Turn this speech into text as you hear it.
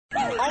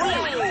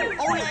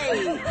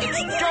It's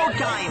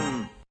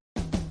showtime!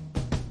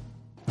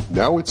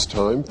 Now it's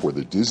time for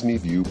the Disney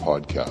View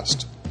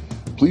podcast.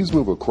 Please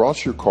move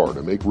across your car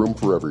to make room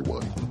for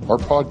everyone. Our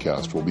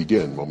podcast will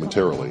begin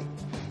momentarily.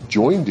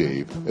 Join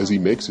Dave as he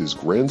makes his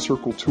Grand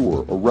Circle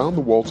tour around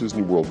the Walt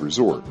Disney World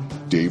Resort.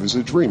 Dave is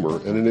a dreamer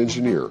and an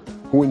engineer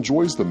who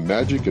enjoys the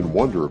magic and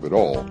wonder of it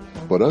all,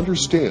 but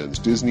understands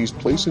Disney's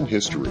place in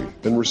history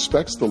and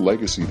respects the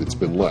legacy that's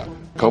been left.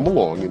 Come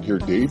along and hear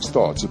Dave's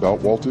thoughts about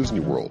Walt Disney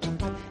World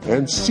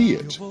and see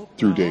it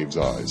through Dave's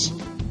eyes.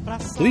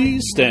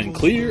 Please stand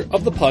clear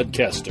of the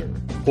podcaster.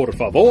 Por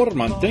favor,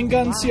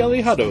 manténganse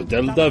alejado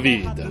del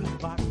David.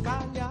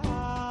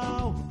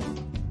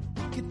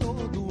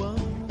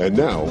 And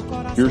now,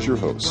 here's your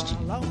host.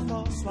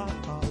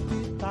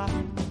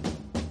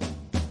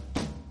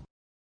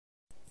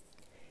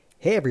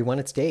 Hey everyone,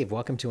 it's Dave.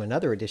 Welcome to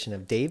another edition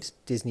of Dave's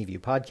Disney View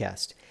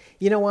podcast.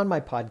 You know, on my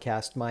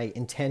podcast, my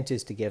intent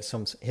is to give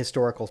some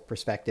historical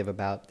perspective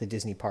about the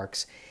Disney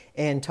parks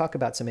and talk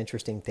about some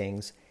interesting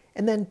things,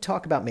 and then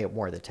talk about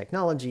more of the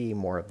technology,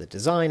 more of the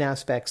design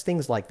aspects,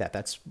 things like that.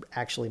 That's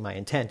actually my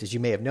intent. As you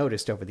may have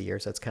noticed over the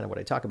years, that's kind of what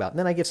I talk about. And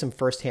then I give some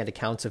firsthand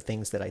accounts of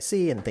things that I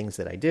see and things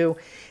that I do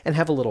and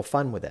have a little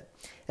fun with it.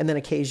 And then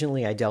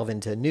occasionally I delve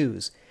into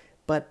news.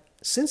 But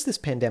since this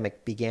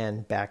pandemic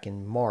began back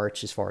in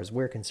March, as far as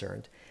we're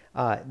concerned,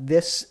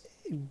 this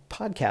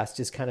podcast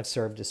has kind of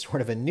served as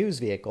sort of a news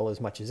vehicle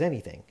as much as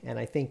anything. And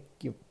I think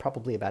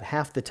probably about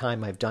half the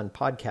time I've done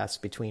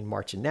podcasts between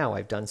March and now,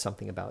 I've done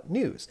something about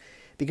news.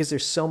 Because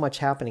there's so much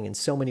happening and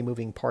so many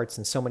moving parts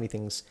and so many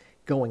things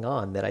going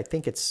on that I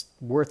think it's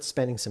worth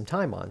spending some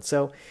time on.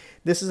 So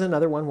this is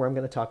another one where I'm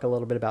going to talk a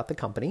little bit about the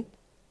company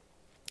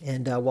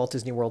and Walt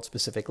Disney World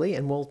specifically,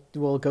 and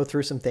we'll go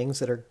through some things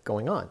that are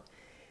going on.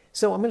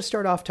 So I'm going to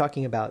start off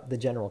talking about the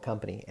general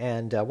company.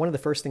 And one of the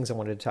first things I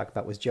wanted to talk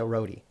about was Joe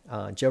Rohde.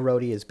 Joe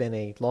Rohde has been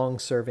a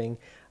long-serving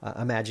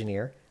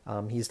Imagineer.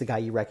 He's the guy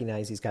you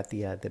recognize. He's got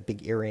the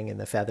big earring and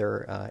the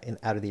feather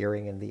out of the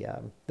earring and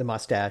the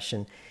mustache.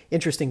 And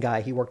interesting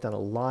guy. He worked on a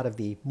lot of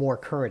the more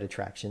current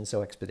attractions,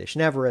 so Expedition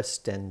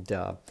Everest and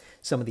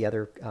some of the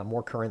other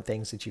more current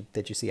things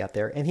that you see out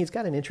there. And he's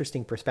got an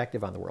interesting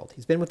perspective on the world.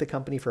 He's been with the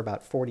company for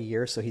about 40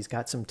 years, so he's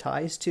got some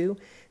ties to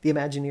the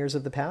Imagineers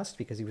of the past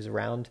because he was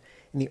around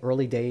in the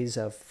early days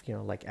of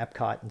like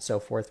Epcot and so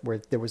forth, where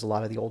there was a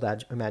lot of the old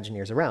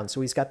Imagineers around. So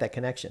he's got that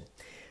connection.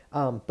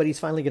 But he's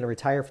finally going to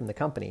retire from the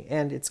company.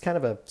 And it's kind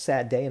of a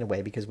sad day in a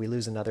way because we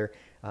lose another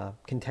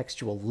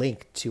contextual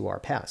link to our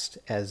past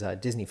as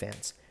Disney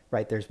fans,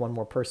 right? There's one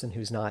more person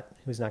who's not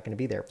going to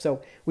be there.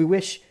 So we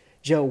wish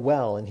Joe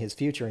well in his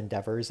future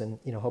endeavors and,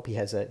 hope he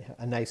has a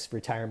nice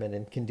retirement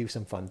and can do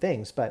some fun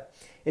things. But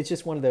it's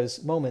just one of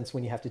those moments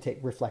when you have to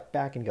reflect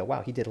back and go,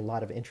 wow, he did a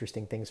lot of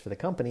interesting things for the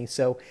company.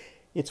 So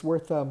it's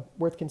worth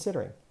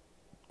considering.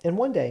 And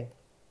one day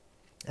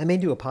I may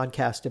do a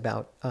podcast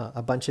about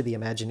a bunch of the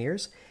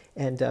Imagineers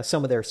and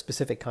some of their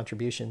specific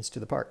contributions to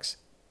the parks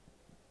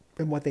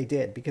and what they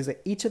did, because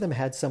each of them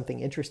had something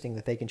interesting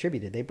that they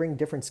contributed. They bring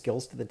different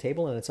skills to the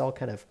table, and it's all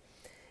kind of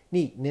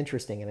neat and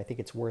interesting, and I think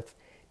it's worth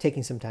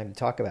taking some time to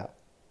talk about.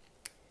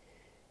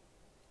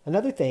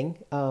 Another thing,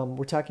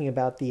 we're talking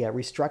about the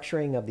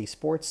restructuring of the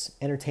sports,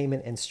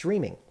 entertainment, and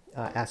streaming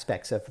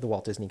aspects of the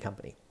Walt Disney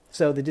Company.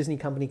 So the Disney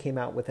Company came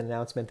out with an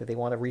announcement that they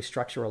want to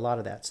restructure a lot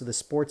of that. So the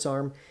sports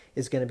arm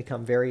is going to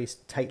become very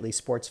tightly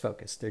sports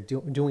focused. They're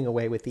doing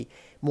away with the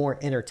more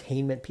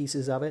entertainment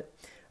pieces of it.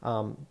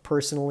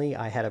 Personally,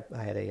 I had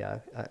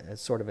a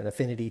sort of an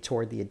affinity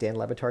toward the Dan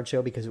Le Batard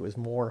show because it was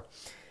more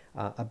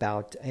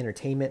about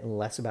entertainment and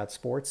less about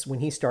sports. When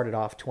he started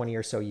off 20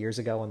 or so years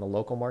ago on the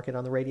local market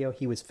on the radio,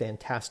 he was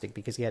fantastic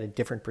because he had a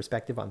different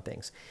perspective on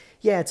things.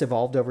 Yeah, it's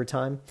evolved over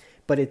time,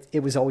 but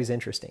it was always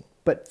interesting.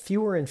 But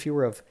fewer and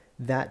fewer of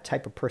that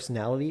type of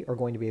personality are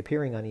going to be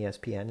appearing on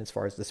ESPN as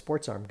far as the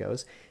sports arm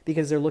goes,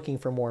 because they're looking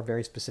for more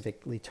very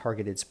specifically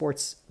targeted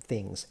sports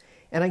things.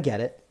 And I get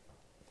it.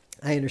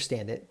 I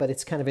understand it, but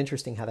it's kind of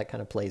interesting how that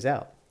kind of plays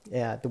out,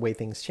 the way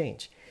things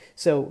change.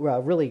 So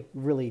really,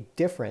 really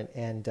different.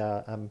 And,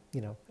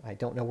 I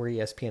don't know where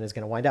ESPN is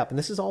going to wind up. And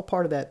this is all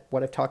part of that,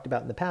 what I've talked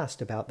about in the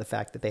past about the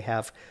fact that they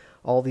have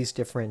all these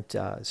different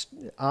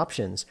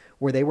options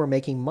where they were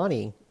making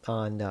money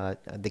on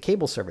the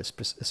cable service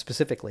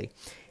specifically.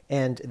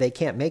 And they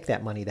can't make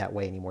that money that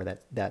way anymore.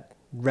 That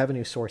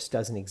revenue source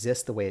doesn't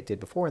exist the way it did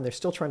before. And they're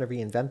still trying to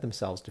reinvent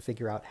themselves to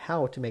figure out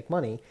how to make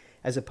money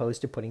as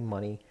opposed to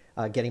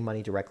getting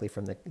money directly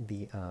from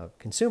the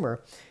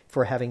consumer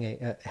for having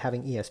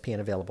ESPN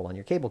available on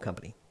your cable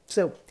company.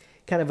 So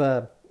kind of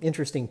a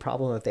interesting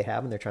problem that they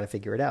have, and they're trying to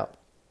figure it out.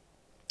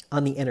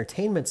 On the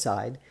entertainment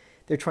side,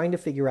 they're trying to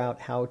figure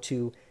out how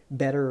to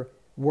better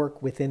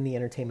work within the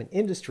entertainment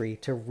industry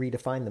to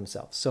redefine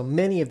themselves. So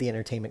many of the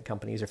entertainment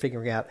companies are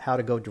figuring out how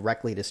to go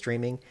directly to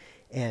streaming,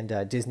 and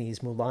Disney's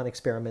Mulan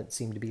experiment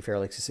seemed to be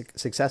fairly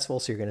successful.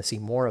 So you're going to see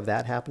more of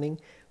that happening,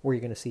 where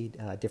you're going to see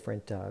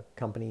different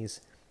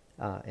companies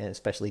and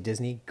especially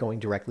Disney, going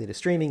directly to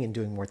streaming and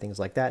doing more things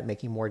like that,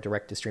 making more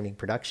direct-to-streaming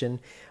production.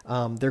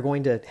 They're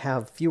going to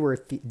have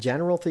fewer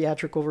general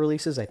theatrical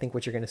releases. I think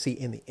what you're going to see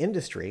in the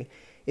industry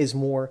is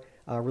more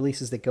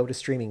releases that go to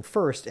streaming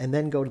first and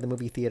then go to the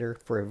movie theater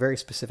for a very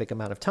specific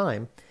amount of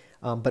time,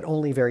 but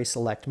only very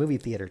select movie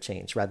theater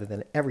chains rather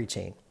than every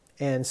chain.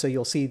 And so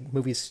you'll see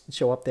movies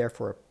show up there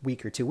for a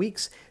week or 2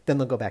 weeks, then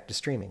they'll go back to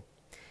streaming.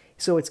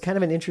 So it's kind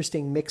of an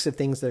interesting mix of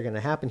things that are going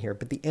to happen here,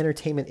 but the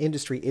entertainment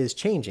industry is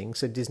changing,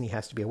 so Disney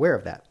has to be aware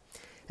of that.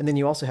 And then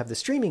you also have the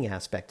streaming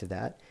aspect of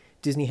that.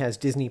 Disney has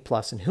Disney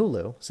Plus and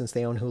Hulu, since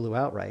they own Hulu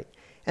outright.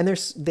 And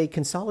they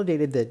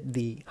consolidated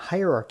the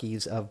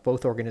hierarchies of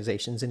both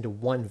organizations into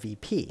one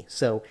VP.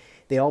 So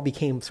they all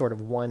became sort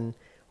of one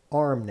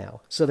arm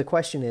now. So the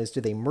question is, do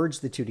they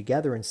merge the two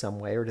together in some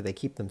way, or do they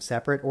keep them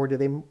separate, or do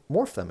they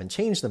morph them and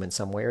change them in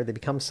some way, or they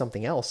become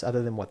something else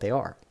other than what they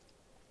are?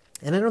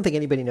 And I don't think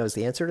anybody knows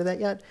the answer to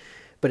that yet,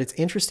 but it's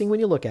interesting when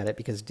you look at it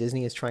because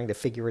Disney is trying to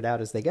figure it out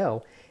as they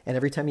go. And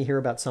every time you hear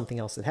about something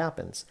else that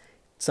happens,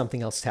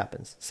 something else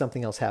happens,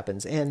 something else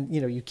happens. And,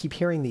 you keep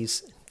hearing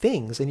these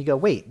things and you go,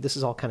 wait, this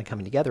is all kind of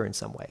coming together in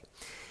some way.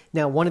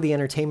 Now, one of the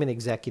entertainment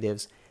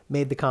executives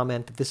made the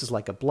comment that this is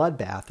like a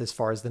bloodbath as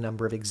far as the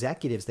number of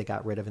executives they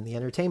got rid of in the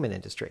entertainment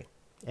industry.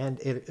 And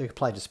it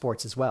applied to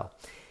sports as well.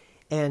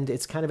 And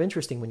it's kind of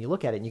interesting when you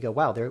look at it and you go,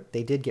 wow,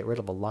 they did get rid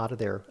of a lot of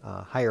their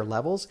higher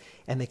levels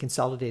and they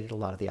consolidated a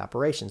lot of the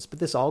operations. But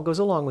this all goes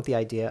along with the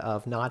idea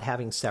of not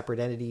having separate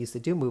entities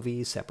that do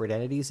movies, separate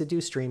entities that do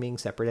streaming,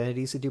 separate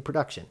entities that do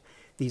production.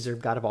 These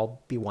have got to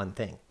all be one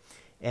thing.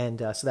 And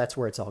so that's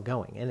where it's all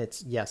going. And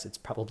it's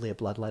probably a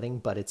bloodletting,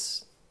 but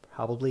it's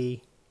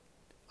probably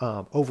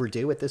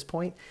overdue at this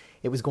point.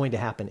 It was going to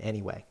happen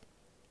anyway.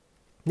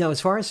 Now,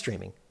 as far as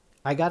streaming,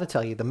 I got to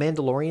tell you, the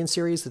Mandalorian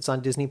series that's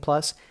on Disney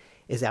Plus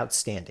is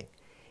outstanding.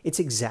 It's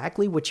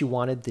exactly what you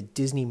wanted the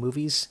Disney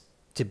movies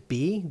to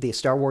be, the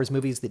Star Wars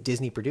movies that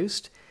Disney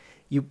produced.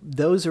 The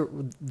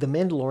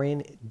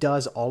Mandalorian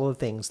does all of the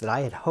things that I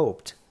had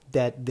hoped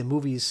that the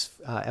movies,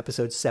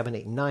 episodes 7,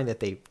 8, and 9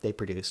 that they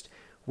produced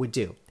would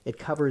do. It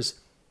covers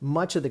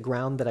much of the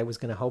ground that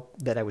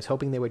I was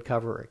hoping they would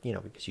cover,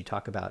 because you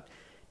talk about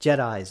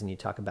Jedis and you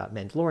talk about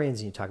Mandalorians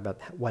and you talk about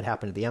what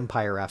happened to the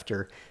Empire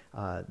after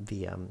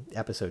the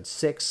episode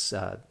 6,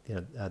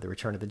 the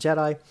Return of the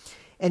Jedi.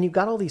 And you've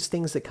got all these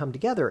things that come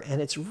together, and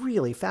it's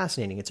really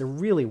fascinating. It's a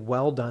really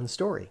well-done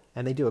story,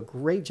 and they do a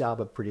great job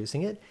of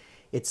producing it.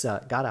 It's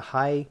got a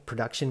high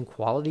production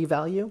quality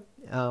value,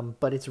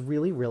 but it's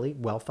really, really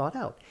well thought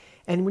out.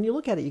 And when you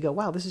look at it, you go,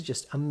 wow, this is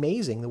just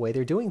amazing the way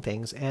they're doing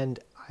things, and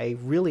I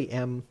really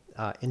am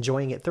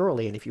enjoying it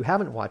thoroughly. And if you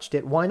haven't watched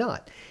it, why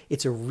not?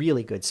 It's a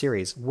really good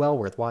series, well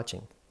worth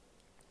watching.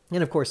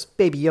 And of course,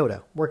 Baby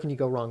Yoda. Where can you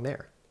go wrong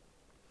there?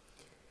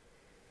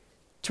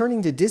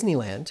 Turning to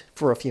Disneyland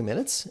for a few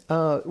minutes,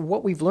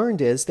 what we've learned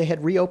is they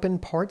had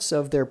reopened parts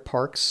of their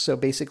parks, so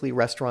basically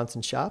restaurants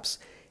and shops.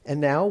 And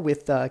now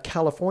with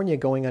California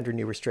going under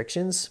new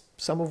restrictions,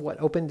 some of what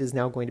opened is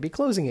now going to be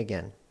closing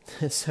again.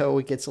 So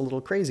it gets a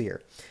little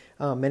crazier.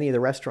 Many of the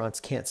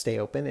restaurants can't stay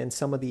open, and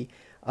some of the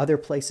other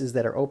places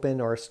that are open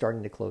are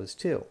starting to close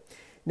too.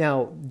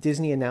 Now,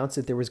 Disney announced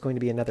that there was going to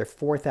be another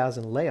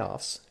 4,000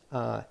 layoffs,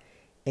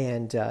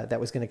 and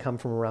that was going to come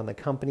from around the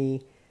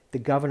company. The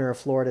governor of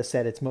Florida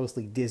said it's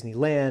mostly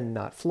Disneyland,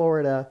 not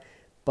Florida,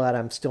 but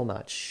I'm still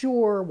not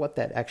sure what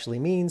that actually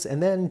means.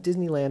 And then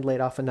Disneyland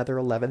laid off another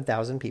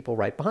 11,000 people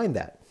right behind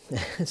that.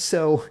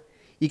 So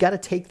you got to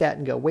take that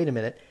and go, wait a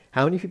minute,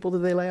 how many people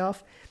did they lay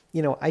off?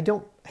 I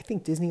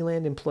think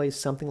Disneyland employs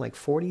something like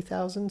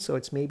 40,000, so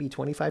it's maybe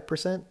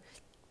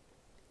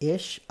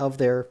 25%-ish of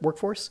their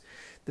workforce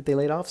that they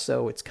laid off,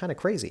 so it's kind of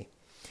crazy.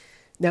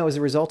 Now, as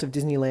a result of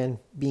Disneyland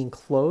being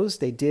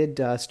closed, they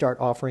did start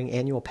offering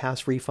annual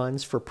pass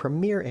refunds for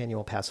premier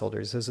annual pass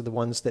holders. Those are the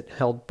ones that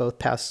held both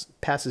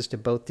passes to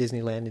both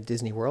Disneyland and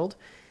Disney World.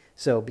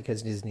 So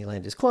because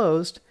Disneyland is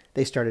closed,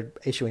 they started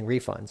issuing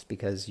refunds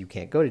because you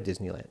can't go to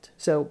Disneyland.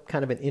 So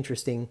kind of an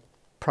interesting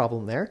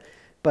problem there,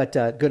 but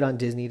good on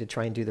Disney to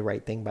try and do the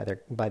right thing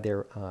by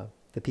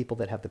the people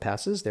that have the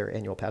passes, their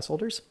annual pass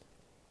holders.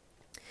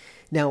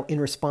 Now, in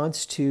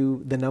response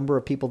to the number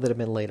of people that have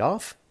been laid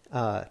off,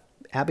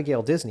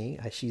 Abigail Disney,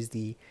 she's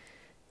the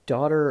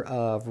daughter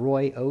of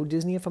Roy O.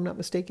 Disney, if I'm not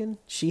mistaken.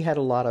 She had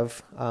a lot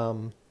of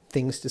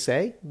things to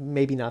say,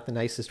 maybe not the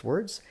nicest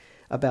words,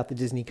 about the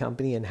Disney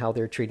company and how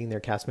they're treating their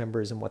cast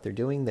members and what they're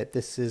doing, that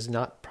this is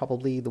not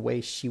probably the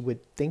way she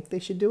would think they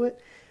should do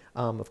it.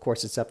 Of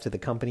course, it's up to the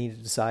company to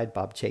decide.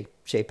 Bob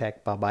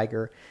Chapek, Bob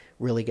Iger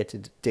really get to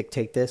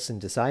dictate this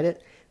and decide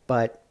it.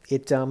 But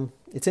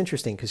it's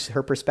interesting because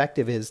her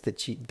perspective is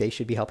that they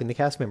should be helping the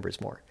cast members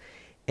more.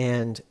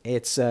 And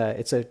it's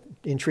a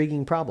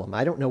intriguing problem.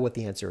 I don't know what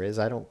the answer is.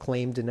 I don't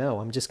claim to know.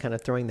 I'm just kind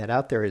of throwing that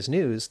out there as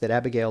news that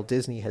Abigail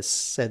Disney has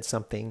said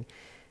something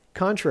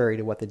contrary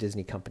to what the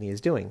Disney company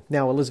is doing.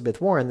 Now, Elizabeth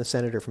Warren, the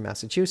senator from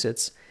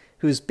Massachusetts,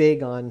 who's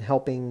big on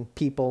helping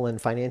people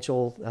and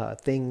financial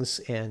things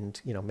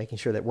and, making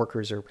sure that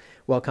workers are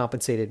well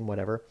compensated and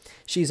whatever.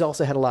 She's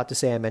also had a lot to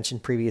say. I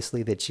mentioned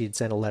previously that she'd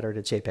sent a letter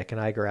to Chapek and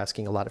Iger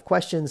asking a lot of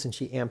questions, and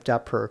she amped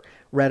up her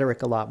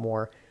rhetoric a lot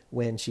more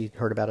when she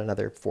heard about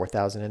another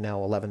 4,000 and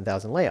now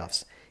 11,000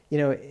 layoffs.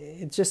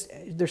 It's just,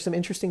 there's some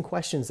interesting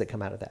questions that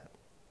come out of that.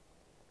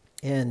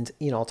 And,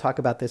 I'll talk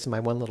about this in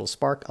my one little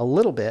spark a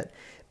little bit,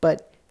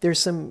 but there's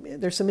some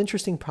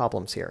interesting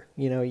problems here.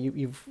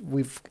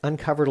 We've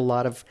uncovered a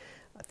lot of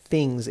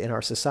things in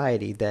our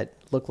society that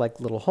look like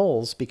little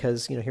holes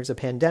because, here's a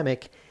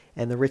pandemic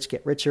and the rich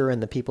get richer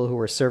and the people who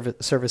are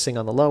servicing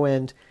on the low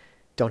end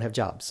don't have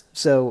jobs.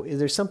 So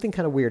there's something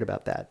kind of weird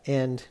about that.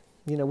 And,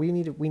 we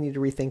need to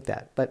rethink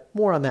that, but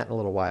more on that in a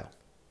little while.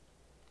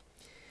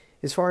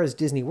 As far as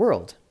Disney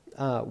World,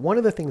 one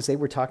of the things they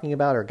were talking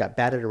about or got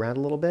batted around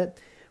a little bit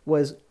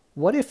was,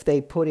 what if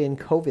they put in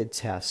COVID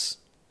tests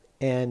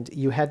and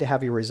you had to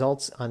have your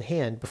results on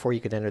hand before you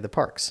could enter the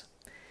parks?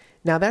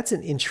 Now, that's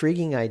an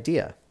intriguing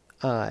idea.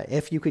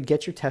 If you could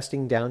get your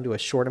testing down to a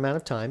short amount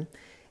of time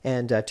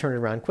and turn it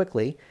around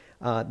quickly,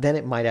 then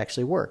it might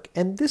actually work.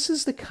 And this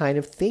is the kind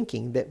of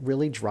thinking that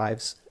really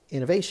drives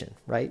innovation,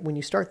 right? When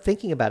you start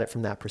thinking about it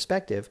from that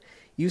perspective,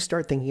 you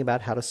start thinking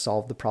about how to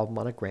solve the problem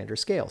on a grander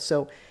scale.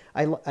 So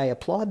I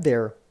applaud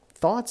their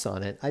thoughts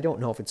on it. I don't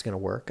know if it's going to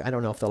work. I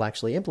don't know if they'll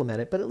actually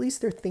implement it, but at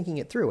least they're thinking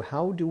it through.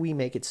 How do we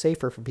make it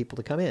safer for people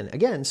to come in?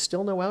 Again,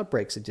 still no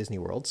outbreaks at Disney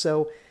World,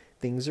 so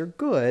things are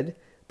good,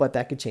 but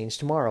that could change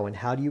tomorrow. And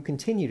how do you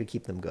continue to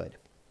keep them good?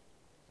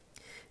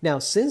 Now,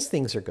 since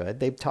things are good,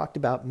 they've talked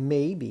about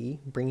maybe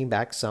bringing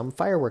back some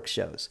fireworks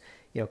shows,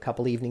 a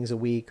couple evenings a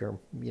week or,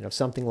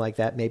 something like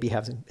that, maybe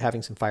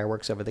having some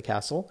fireworks over the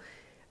castle.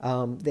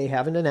 They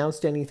haven't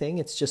announced anything.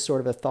 It's just sort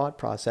of a thought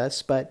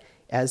process. But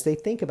as they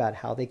think about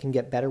how they can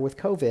get better with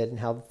COVID and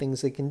how the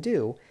things they can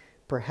do,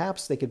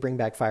 perhaps they could bring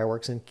back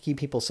fireworks and keep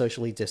people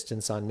socially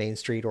distanced on Main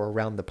Street or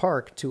around the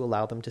park to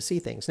allow them to see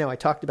things. Now, I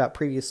talked about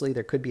previously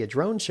there could be a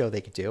drone show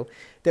they could do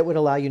that would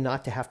allow you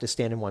not to have to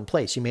stand in one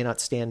place. You may not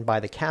stand by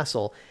the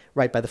castle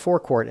right by the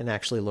forecourt and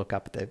actually look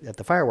up at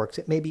the fireworks.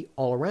 It may be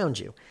all around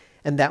you.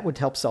 And that would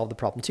help solve the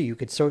problem too. You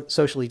could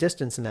socially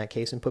distance in that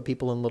case and put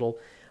people in little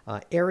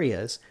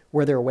areas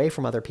where they're away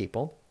from other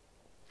people.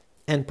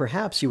 And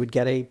perhaps you would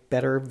get a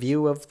better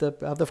view of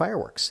the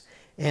fireworks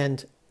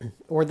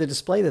or the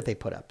display that they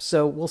put up.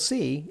 So we'll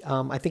see.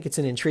 I think it's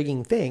an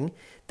intriguing thing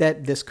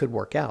that this could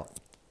work out.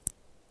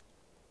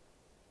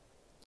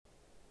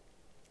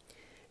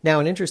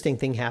 Now, an interesting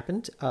thing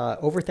happened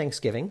over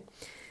Thanksgiving.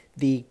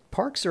 The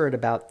parks are at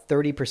about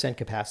 30%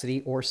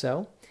 capacity or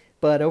so.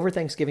 But over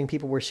Thanksgiving,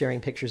 people were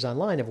sharing pictures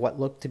online of what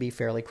looked to be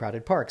fairly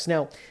crowded parks.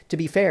 Now, to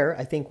be fair,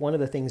 I think one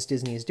of the things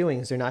Disney is doing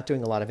is they're not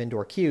doing a lot of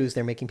indoor queues.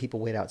 They're making people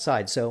wait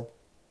outside. So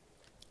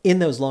in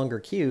those longer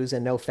queues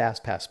and no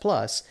Fast Pass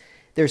Plus,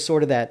 there's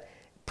sort of that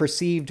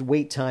perceived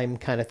wait time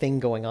kind of thing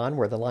going on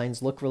where the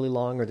lines look really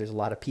long or there's a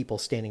lot of people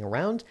standing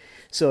around.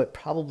 So it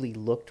probably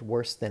looked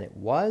worse than it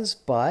was,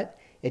 but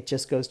it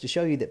just goes to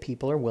show you that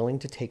people are willing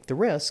to take the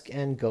risk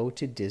and go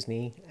to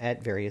Disney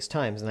at various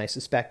times. And I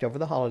suspect over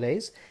the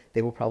holidays,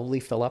 they will probably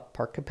fill up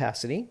park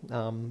capacity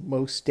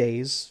most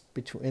days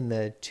in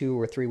the 2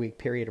 or 3 week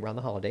period around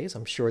the holidays.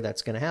 I'm sure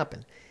that's going to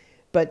happen.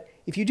 But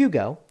if you do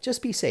go,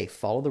 just be safe.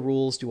 Follow the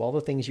rules, do all the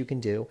things you can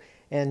do,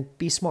 and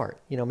be smart.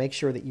 Make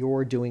sure that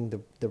you're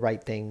doing the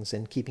right things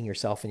and keeping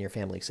yourself and your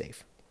family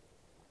safe.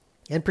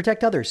 And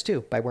protect others,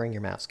 too, by wearing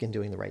your mask and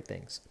doing the right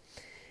things.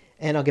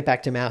 And I'll get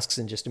back to masks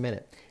in just a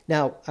minute.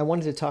 Now, I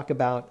wanted to talk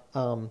about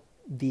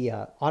the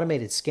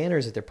automated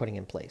scanners that they're putting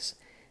in place.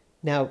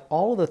 Now,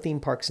 all of the theme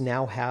parks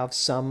now have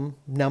some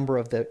number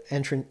of the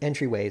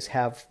entryways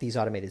have these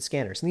automated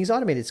scanners. And these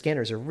automated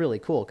scanners are really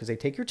cool because they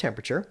take your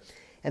temperature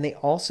and they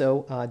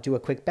also do a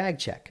quick bag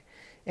check.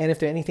 And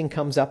if anything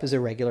comes up as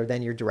irregular,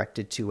 then you're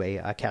directed to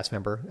a cast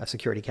member, a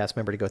security cast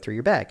member to go through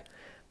your bag.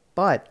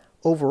 But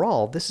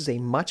overall, this is a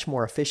much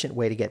more efficient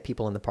way to get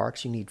people in the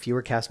parks. You need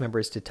fewer cast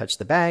members to touch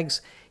the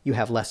bags. You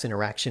have less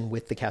interaction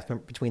with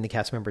between the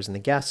cast members and the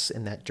guests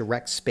in that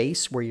direct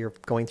space where you're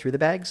going through the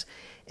bags.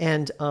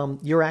 And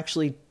you're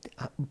actually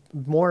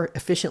more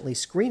efficiently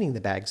screening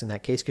the bags in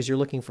that case because you're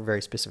looking for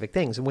very specific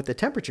things. And with the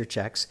temperature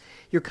checks,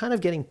 you're kind of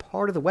getting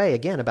part of the way,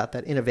 again, about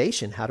that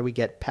innovation. How do we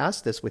get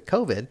past this with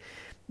COVID?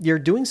 You're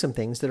doing some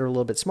things that are a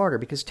little bit smarter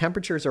because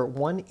temperatures are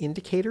one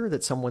indicator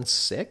that someone's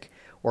sick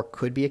or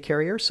could be a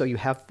carrier. So you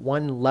have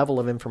one level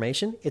of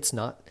information. It's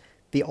not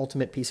the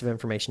ultimate piece of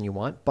information you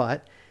want,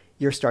 but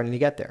you're starting to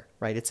get there,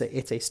 right?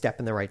 It's a step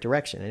in the right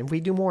direction. And if we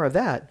do more of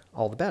that,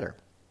 all the better.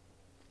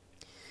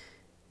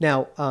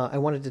 Now, I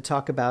wanted to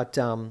talk about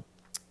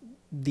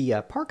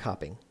the park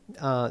hopping.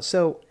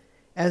 So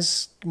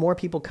as more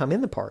people come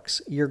in the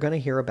parks, you're going to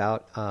hear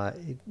about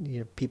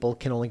people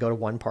can only go to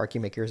one park. You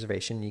make your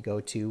reservation, you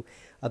go to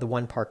the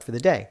one park for the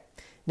day.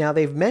 Now,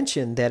 they've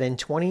mentioned that in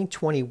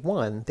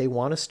 2021, they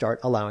want to start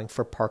allowing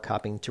for park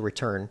hopping to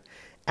return,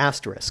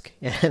 asterisk.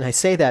 And I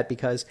say that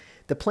because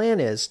the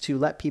plan is to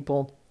let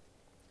people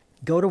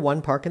Go to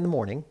one park in the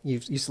morning. You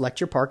select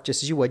your park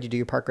just as you would. You do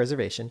your park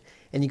reservation,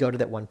 and you go to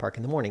that one park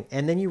in the morning.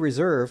 And then you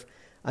reserve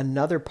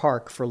another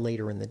park for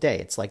later in the day.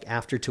 It's like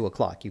after 2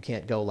 o'clock. You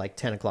can't go like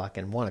 10 o'clock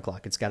and 1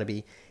 o'clock. It's got to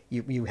be,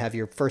 you have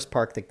your first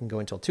park that can go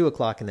until 2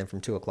 o'clock, and then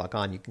from 2 o'clock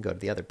on, you can go to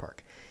the other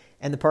park.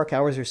 And the park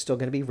hours are still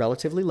going to be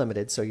relatively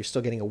limited, so you're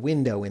still getting a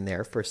window in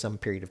there for some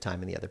period of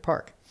time in the other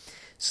park.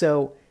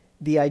 So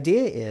the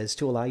idea is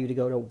to allow you to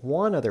go to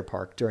one other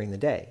park during the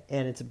day.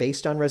 And it's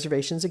based on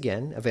reservations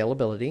again,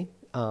 availability.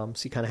 So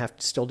you kind of have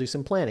to still do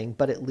some planning,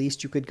 but at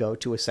least you could go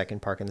to a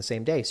second park in the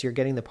same day. So you're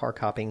getting the park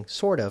hopping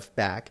sort of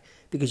back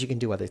because you can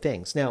do other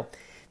things. Now,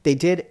 they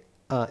did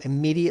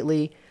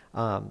immediately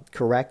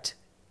correct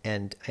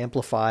and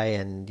amplify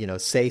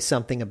and say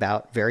something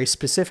about very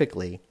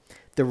specifically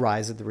the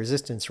Rise of the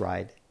Resistance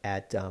ride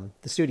at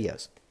the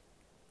studios.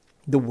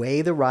 The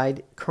way the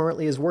ride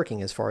currently is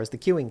working as far as the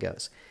queuing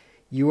goes,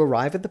 you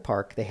arrive at the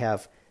park. They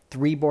have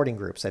 3 boarding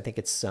groups. I think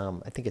it's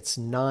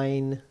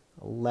 9,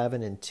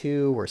 11, and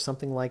 2 or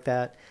something like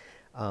that.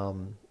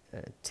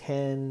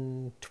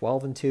 10,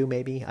 12, and 2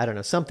 maybe. I don't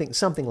know,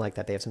 something like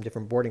that. They have some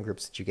different boarding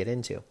groups that you get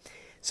into.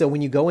 So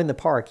when you go in the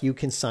park, you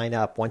can sign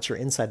up. Once you're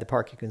inside the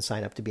park, you can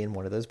sign up to be in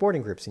one of those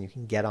boarding groups, and you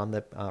can get on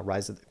the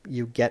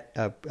you get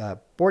a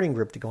boarding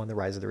group to go on the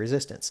Rise of the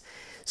Resistance.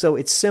 So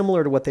it's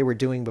similar to what they were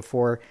doing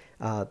before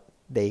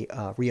they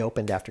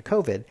reopened after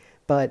COVID,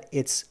 but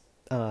it's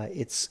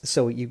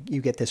so you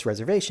get this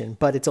reservation,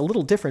 but it's a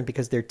little different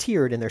because they're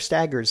tiered and they're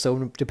staggered.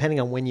 So depending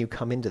on when you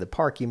come into the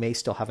park, you may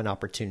still have an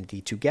opportunity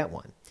to get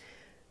one.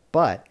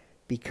 But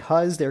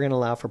because they're going to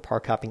allow for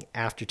park hopping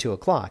after 2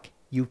 o'clock,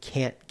 you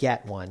can't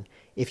get one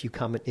if you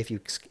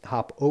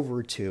hop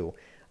over to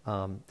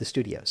the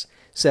studios.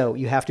 So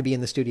you have to be in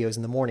the studios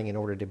in the morning in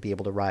order to be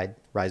able to ride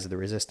Rise of the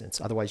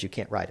Resistance. Otherwise, you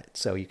can't ride it.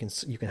 So you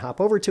can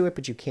hop over to it,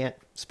 but you can't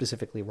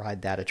specifically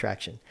ride that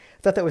attraction.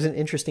 I thought that was an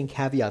interesting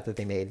caveat that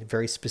they made,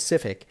 very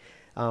specific.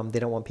 They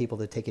don't want people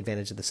to take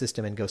advantage of the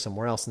system and go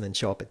somewhere else and then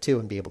show up at 2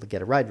 and be able to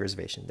get a ride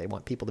reservation. They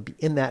want people to be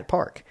in that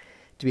park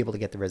to be able to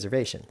get the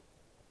reservation.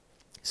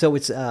 So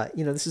it's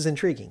this is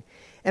intriguing.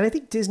 And I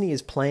think Disney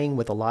is playing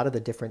with a lot of the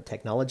different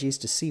technologies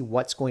to see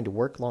what's going to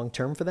work long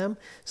term for them,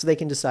 so they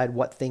can decide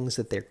what things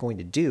that they're going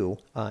to do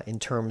in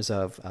terms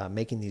of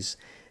making these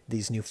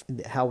new,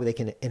 how they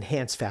can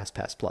enhance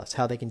FastPass Plus,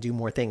 how they can do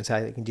more things, how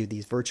they can do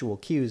these virtual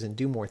queues and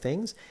do more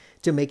things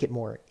to make it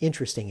more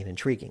interesting and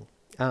intriguing.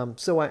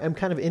 So I'm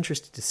kind of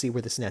interested to see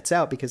where this nets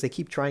out, because they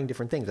keep trying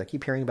different things. I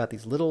keep hearing about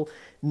these little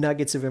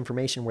nuggets of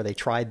information where they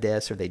tried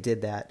this or they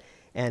did that,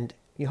 and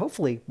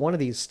hopefully one of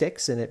these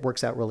sticks and it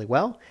works out really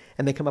well,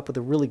 and they come up with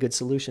a really good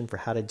solution for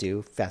how to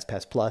do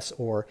FastPass Plus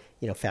or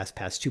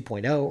FastPass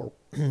 2.0 or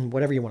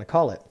whatever you want to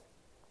call it.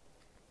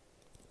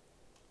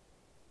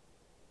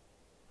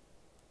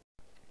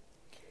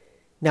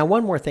 Now,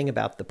 one more thing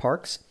about the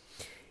parks,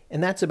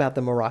 and that's about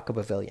the Morocco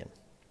Pavilion.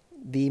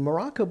 The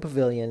Morocco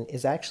Pavilion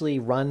is actually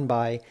run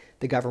by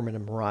the government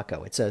of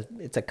Morocco. It's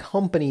a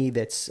company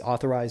that's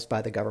authorized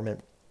by the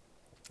government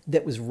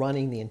that was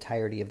running the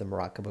entirety of the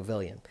Morocco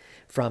Pavilion,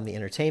 from the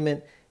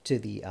entertainment to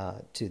the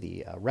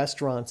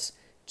restaurants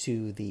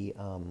to the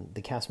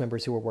cast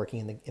members who were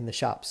working in the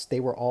shops. They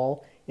were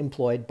all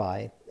employed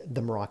by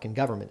the Moroccan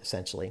government,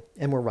 essentially,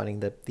 and were running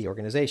the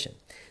organization.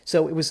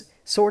 So it was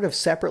sort of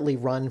separately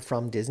run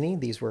from Disney.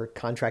 These were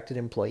contracted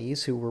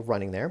employees who were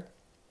working there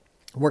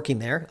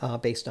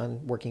based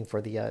on working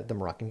for the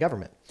Moroccan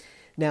government.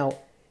 Now,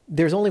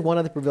 there's only one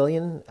other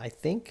pavilion, I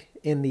think,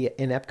 in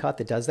Epcot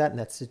that does that, and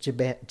that's the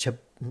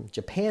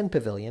Japan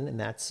Pavilion, and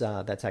that's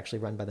actually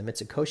run by the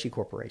Mitsukoshi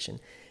Corporation.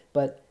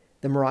 But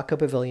the Morocco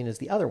Pavilion is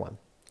the other one.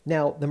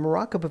 Now, the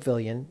Morocco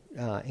Pavilion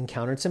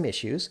encountered some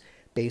issues.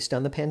 Based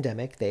on the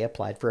pandemic, they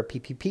applied for a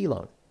PPP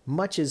loan,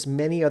 much as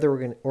many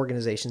other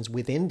organizations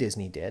within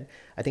Disney did.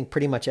 I think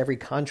pretty much every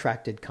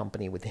contracted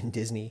company within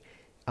Disney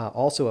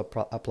also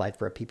applied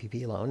for a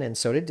PPP loan, and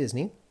so did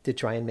Disney, to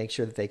try and make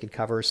sure that they could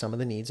cover some of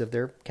the needs of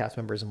their cast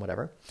members and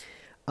whatever.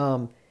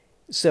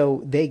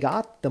 So they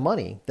got the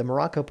money. The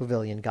Morocco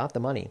Pavilion got the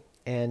money,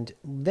 and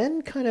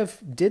then kind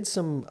of did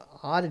some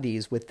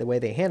oddities with the way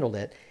they handled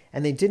it,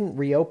 and they didn't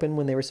reopen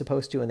when they were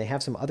supposed to, and they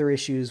have some other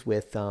issues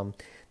with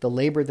the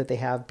labor that they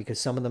have, because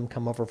some of them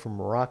come over from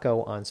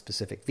Morocco on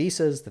specific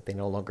visas that they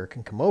no longer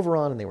can come over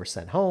on, and they were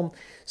sent home.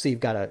 So you've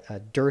got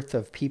a dearth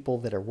of people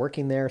that are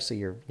working there, so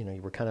you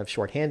were kind of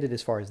shorthanded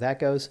as far as that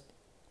goes.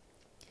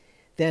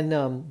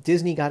 Then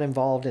Disney got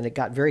involved, and it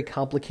got very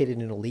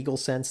complicated in a legal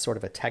sense, sort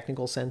of a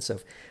technical sense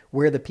of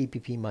where the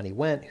PPP money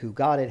went, who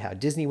got it, how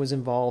Disney was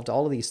involved.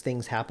 All of these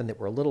things happened that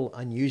were a little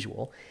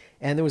unusual,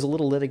 and there was a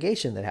little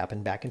litigation that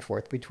happened back and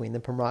forth between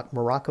the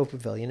Morocco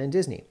Pavilion and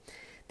Disney.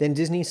 Then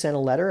Disney sent a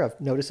letter of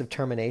notice of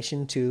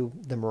termination to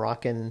the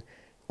Moroccan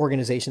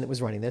organization that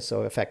was running this,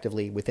 so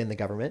effectively within the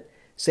government,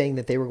 saying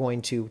that they were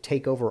going to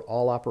take over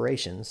all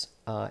operations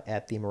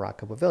at the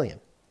Morocco Pavilion.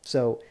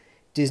 So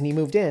Disney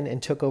moved in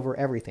and took over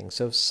everything.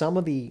 So some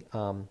of the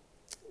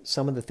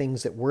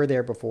things that were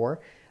there before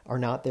are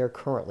not there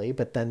currently,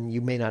 but then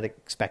you may not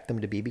expect them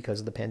to be because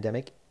of the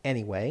pandemic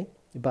anyway.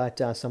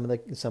 But some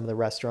of the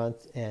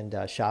restaurants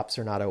and shops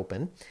are not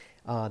open.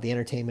 The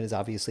entertainment is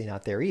obviously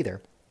not there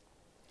either.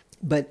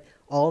 But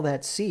all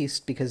that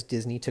ceased because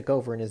Disney took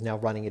over and is now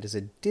running it as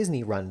a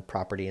Disney-run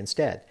property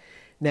instead.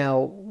 Now,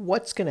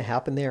 what's going to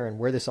happen there and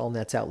where this all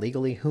nets out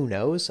legally, who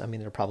knows? I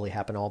mean, it'll probably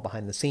happen all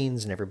behind the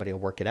scenes and everybody will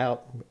work it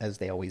out, as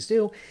they always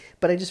do.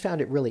 But I just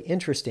found it really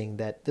interesting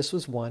that this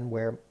was one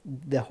where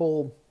the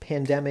whole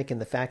pandemic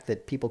and the fact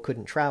that people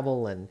couldn't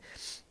travel and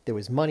there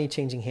was money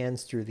changing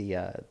hands through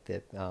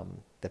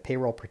the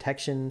payroll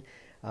protection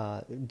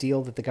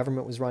deal that the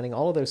government was running,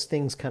 all of those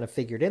things kind of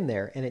figured in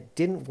there, and it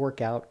didn't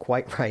work out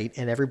quite right,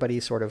 and everybody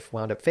sort of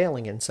wound up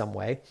failing in some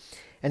way.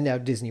 And now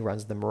Disney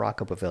runs the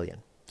Morocco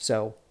Pavilion.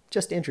 So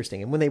just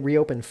interesting. And when they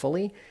reopen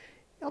fully,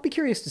 I'll be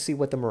curious to see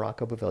what the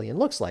Morocco Pavilion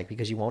looks like,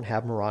 because you won't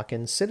have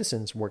Moroccan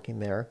citizens working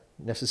there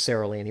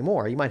necessarily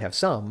anymore. You might have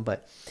some,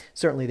 but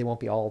certainly they won't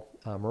be all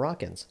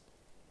Moroccans.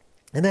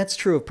 And that's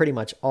true of pretty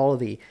much all of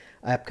the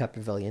Epcot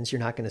pavilions. You're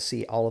not going to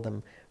see all of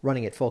them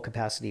running at full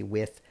capacity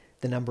with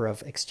the number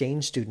of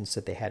exchange students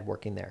that they had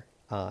working there.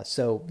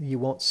 So you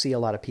won't see a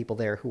lot of people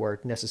there who are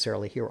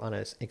necessarily here on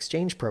an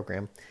exchange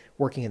program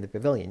working in the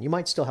pavilion. You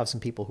might still have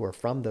some people who are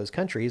from those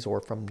countries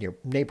or from your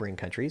neighboring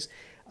countries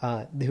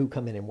who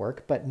come in and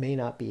work, but may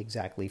not be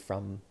exactly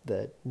from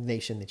the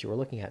nation that you were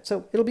looking at.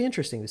 So it'll be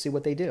interesting to see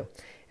what they do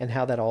and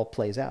how that all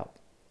plays out.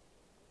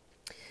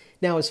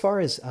 Now, as far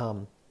as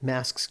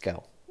masks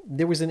go,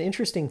 there was an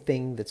interesting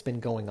thing that's been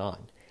going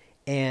on.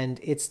 And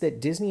it's that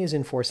Disney is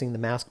enforcing the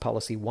mask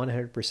policy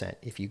 100%.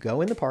 If you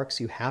go in the parks,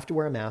 you have to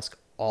wear a mask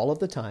all of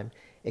the time,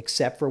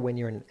 except for when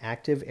you're in an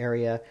active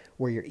area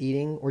where you're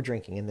eating or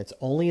drinking. And that's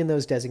only in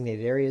those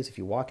designated areas. If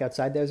you walk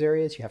outside those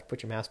areas, you have to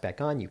put your mask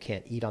back on. You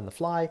can't eat on the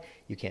fly.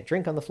 You can't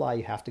drink on the fly.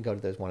 You have to go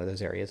to one of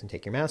those areas and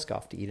take your mask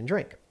off to eat and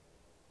drink.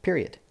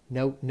 Period.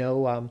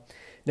 No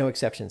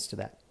exceptions to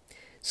that.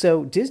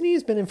 So Disney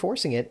has been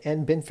enforcing it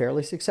and been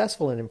fairly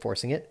successful in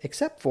enforcing it,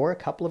 except for a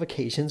couple of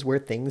occasions where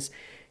things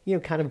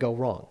kind of go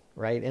wrong,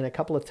 right? And a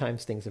couple of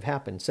times things have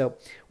happened. So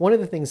one of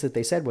the things that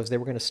they said was they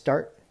were going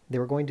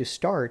to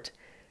start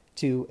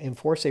to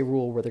enforce a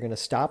rule where they're going to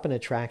stop an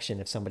attraction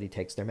if somebody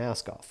takes their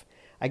mask off.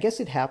 I guess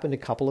it happened a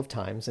couple of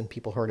times and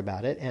people heard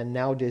about it, and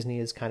now Disney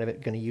is kind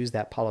of going to use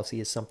that policy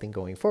as something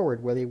going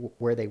forward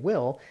where they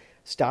will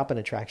stop an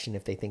attraction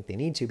if they think they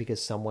need to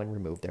because someone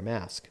removed their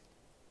mask.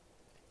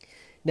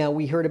 Now,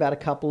 we heard about a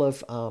couple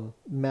of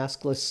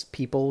maskless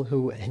people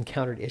who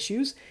encountered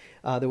issues.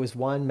 There was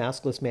one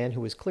maskless man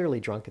who was clearly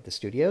drunk at the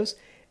studios,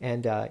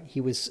 and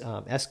he was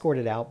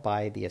escorted out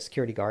by the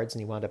security guards, and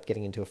he wound up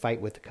getting into a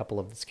fight with a couple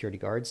of the security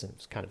guards, and it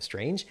was kind of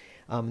strange.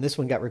 This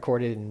one got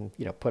recorded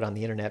and put on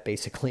the internet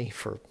basically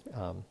for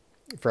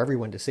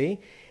everyone to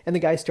see. And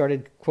the guy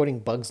started quoting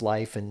Bug's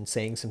Life and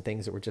saying some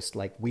things that were just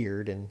like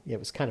weird, and it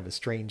was kind of a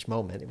strange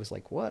moment. It was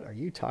like, what are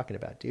you talking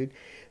about, dude?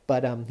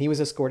 But he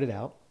was escorted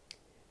out.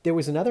 There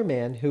was another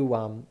man who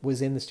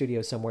was in the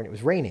studio somewhere, and it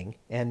was raining,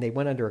 and a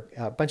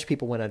bunch of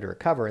people went under a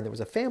cover, and there was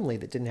a family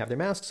that didn't have their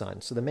masks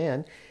on. So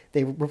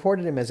they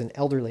reported him as an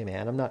elderly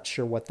man. I'm not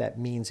sure what that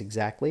means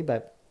exactly,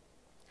 but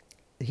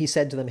he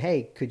said to them,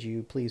 hey, could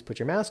you please put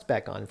your mask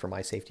back on for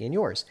my safety and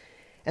yours?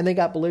 And they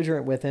got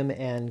belligerent with him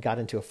and got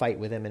into a fight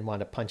with him and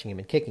wound up punching him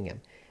and kicking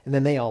him. And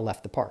then they all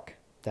left the park.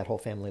 That whole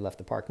family left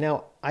the park.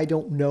 Now, I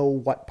don't know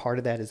what part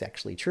of that is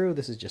actually true.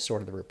 This is just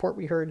sort of the report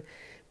we heard.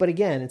 But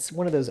again, it's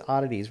one of those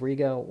oddities where you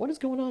go, what is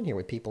going on here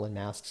with people in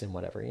masks and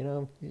whatever?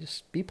 You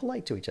just be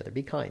polite to each other,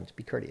 be kind,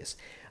 be courteous.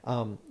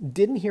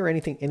 Didn't hear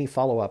any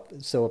follow-up.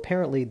 So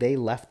apparently they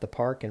left the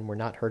park and were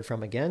not heard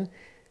from again.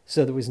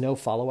 So there was no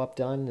follow-up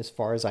done as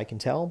far as I can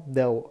tell,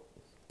 though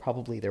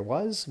probably there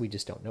was. We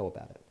just don't know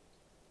about it.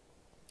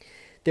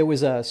 There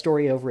was a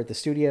story over at the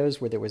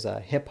studios where there was a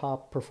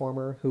hip-hop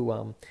performer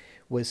who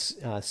was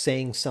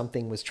saying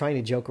something, was trying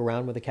to joke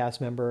around with a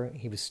cast member.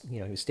 He was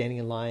standing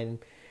in line,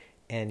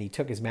 and he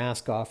took his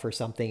mask off or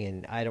something,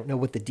 and I don't know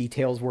what the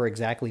details were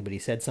exactly, but he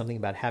said something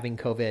about having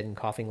COVID and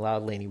coughing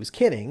loudly, and he was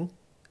kidding,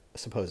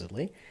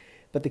 supposedly.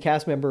 But the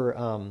cast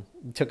member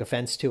took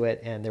offense to it,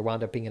 and there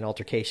wound up being an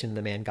altercation.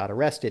 The man got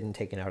arrested and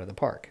taken out of the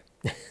park.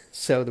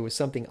 So there was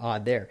something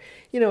odd there.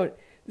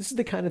 This is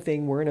the kind of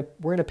thing, we're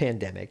in a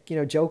pandemic.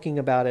 Joking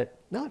about it,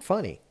 not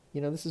funny.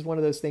 This is one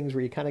of those things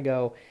where you kind of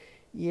go,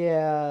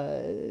 yeah,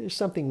 there's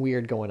something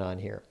weird going on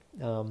here.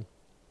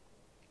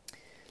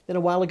 Then a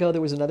while ago,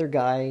 there was another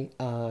guy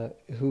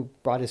who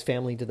brought his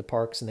family to the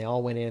parks, and they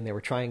all went in. They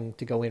were trying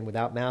to go in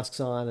without masks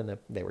on, and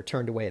they were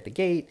turned away at the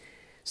gate.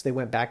 So they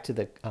went back to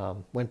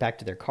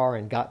their car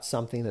and got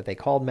something that they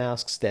called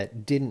masks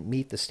that didn't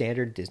meet the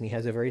standard. Disney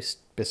has a very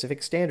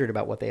specific standard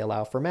about what they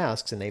allow for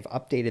masks, and they've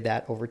updated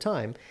that over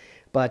time.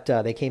 But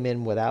they came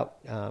in without.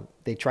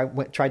 They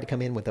tried to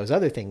come in with those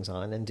other things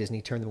on, and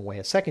Disney turned them away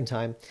a second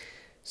time.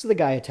 So the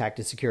guy attacked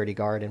a security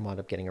guard and wound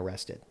up getting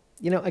arrested.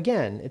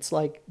 Again, it's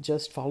like,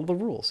 just follow the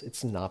rules.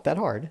 It's not that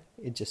hard.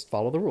 Just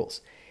follow the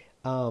rules.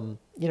 Kind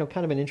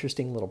of an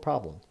interesting little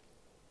problem.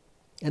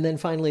 And then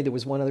finally, there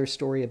was one other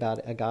story about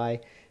a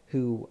guy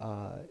who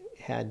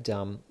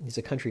he's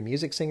a country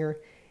music singer,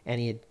 and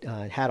he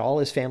had all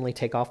his family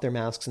take off their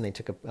masks, and they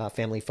took a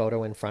family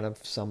photo in front of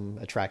some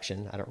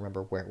attraction. I don't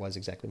remember where it was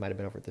exactly. Might have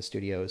been over at the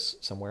studios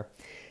somewhere.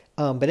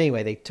 But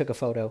anyway, they took a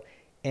photo,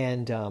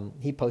 and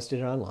he posted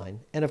it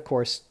online, and of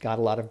course got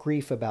a lot of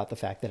grief about the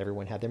fact that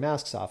everyone had their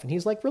masks off. And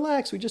he's like,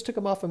 relax, we just took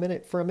them off for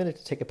a minute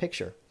to take a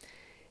picture.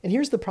 And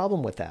here's the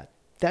problem with that.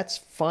 That's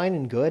fine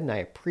and good, and I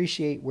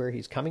appreciate where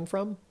he's coming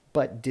from,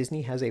 but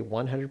Disney has a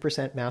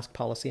 100% mask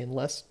policy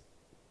unless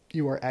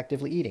you are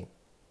actively eating.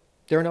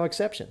 There are no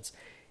exceptions.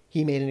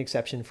 He made an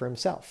exception for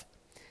himself.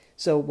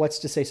 So what's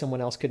to say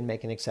someone else couldn't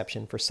make an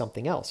exception for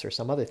something else or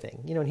some other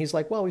thing? And he's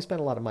like, well, we spent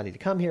a lot of money to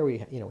come here. We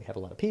have a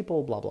lot of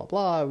people, blah, blah,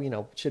 blah.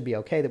 It should be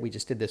okay that we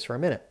just did this for a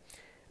minute.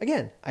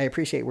 Again, I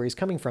appreciate where he's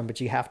coming from, but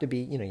you have to be,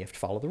 you have to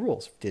follow the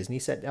rules. Disney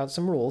set out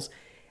some rules,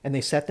 and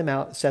they set them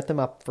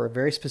up for a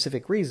very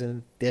specific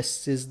reason.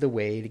 This is the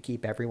way to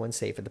keep everyone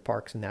safe at the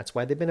parks, and that's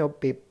why they've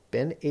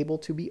been able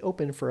to be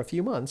open for a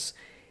few months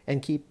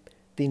and keep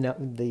the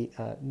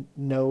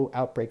no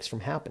outbreaks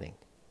from happening.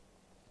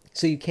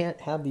 So you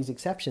can't have these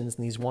exceptions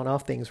and these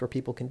one-off things where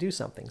people can do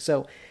something.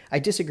 So I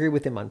disagree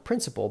with him on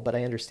principle, but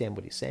I understand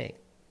what he's saying.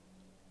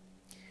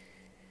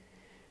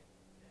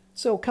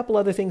 So a couple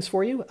other things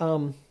for you.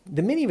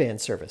 The minivan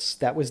service,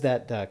 that was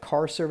that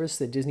car service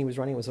that Disney was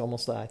running. It was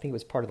almost, I think it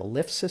was part of the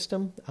Lyft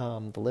system,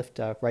 the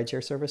Lyft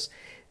rideshare service.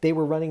 They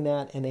were running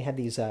that, and they had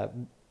these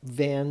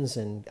vans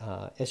and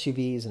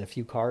SUVs and a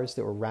few cars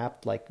that were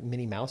wrapped like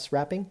Minnie Mouse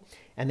wrapping,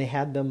 and they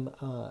had them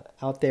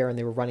out there, and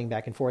they were running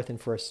back and forth, and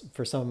for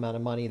some amount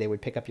of money they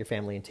would pick up your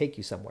family and take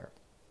you somewhere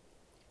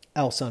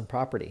else on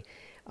property.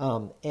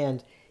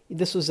 And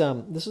this was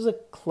a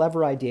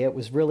clever idea. It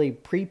was really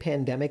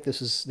pre-pandemic. This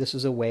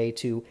was a way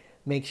to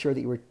make sure that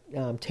you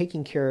were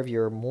taking care of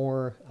your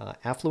more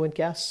affluent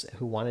guests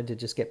who wanted to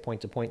just get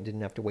point to point and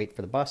didn't have to wait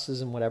for the buses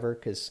and whatever,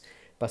 because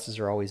buses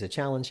are always a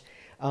challenge.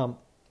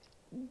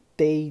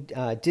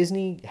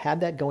 Disney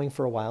had that going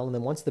for a while, and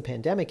then once the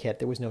pandemic hit,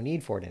 there was no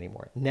need for it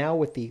anymore. Now,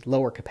 with the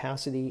lower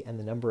capacity and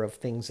the number of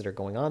things that are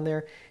going on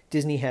there,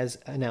 Disney has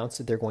announced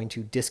that they're going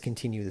to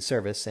discontinue the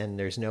service, and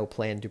there's no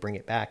plan to bring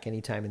it back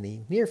anytime in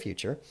the near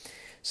future.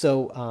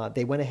 So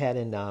they went ahead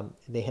and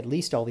they had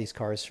leased all these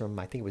cars from,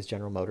 I think it was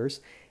General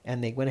Motors,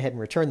 and they went ahead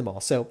and returned them all.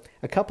 So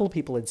a couple of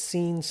people had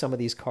seen some of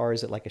these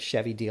cars at like a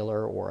Chevy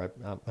dealer or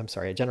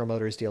a General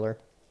Motors dealer,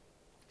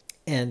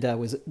 and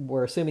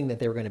were assuming that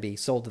they were going to be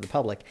sold to the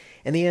public.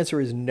 And the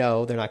answer is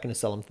no, they're not going to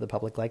sell them to the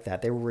public like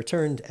that. They were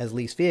returned as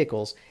leased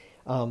vehicles.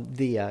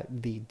 The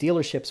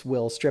dealerships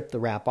will strip the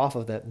wrap off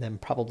of them and then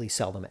probably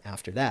sell them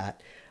after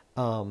that,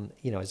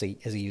 as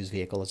a used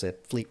vehicle, as a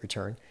fleet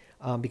return,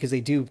 because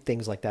they do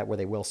things like that where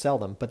they will sell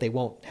them, but they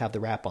won't have the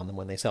wrap on them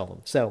when they sell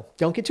them. So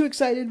don't get too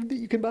excited that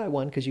you can buy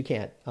one, because you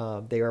can't.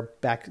 They are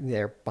back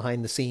there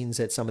behind the scenes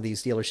at some of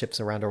these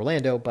dealerships around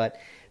Orlando, but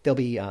they'll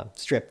be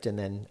stripped and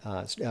then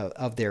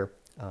of their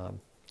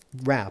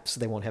wraps.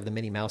 They won't have the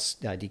Minnie Mouse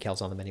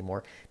decals on them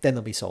anymore. Then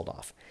they'll be sold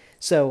off.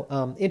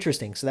 So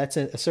interesting. So that's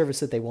a service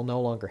that they will no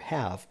longer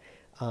have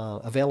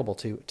available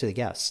to the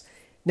guests.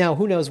 Now,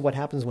 who knows what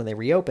happens when they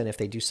reopen if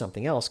they do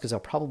something else, because they'll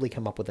probably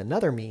come up with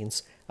another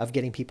means of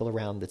getting people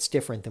around that's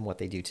different than what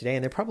they do today.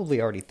 And they're probably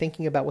already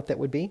thinking about what that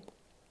would be.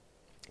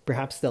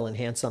 Perhaps they'll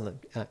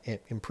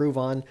improve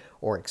on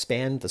or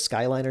expand the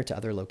Skyliner to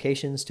other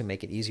locations to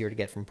make it easier to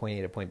get from point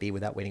A to point B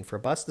without waiting for a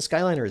bus. The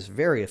Skyliner is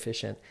very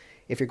efficient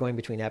if you're going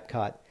between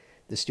Epcot,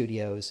 the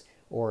studios,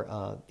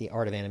 or the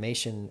Art of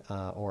Animation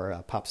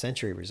or Pop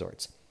Century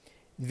resorts.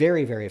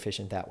 Very, very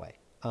efficient that way,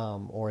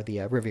 or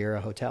the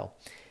Riviera Hotel.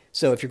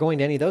 So if you're going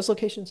to any of those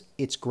locations,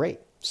 it's great.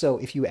 So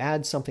if you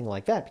add something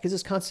like that, because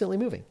it's constantly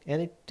moving,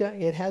 and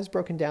it has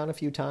broken down a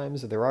few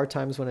times, there are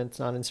times when it's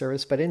not in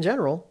service, but in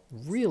general,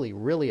 really,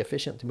 really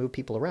efficient to move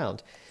people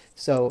around.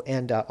 So,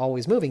 and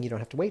always moving, you don't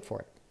have to wait for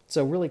it.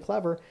 So really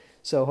clever.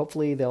 So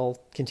hopefully they'll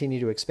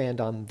continue to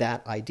expand on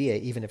that idea,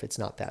 even if it's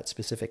not that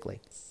specifically.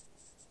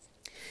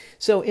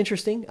 So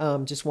interesting,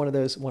 just one of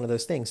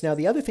those things. Now,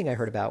 the other thing I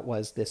heard about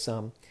was this.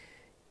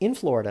 In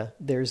Florida,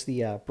 there's the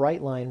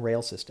Brightline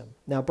rail system.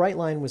 Now,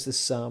 Brightline was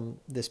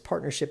this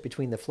partnership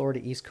between the Florida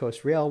East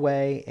Coast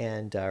Railway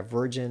and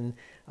Virgin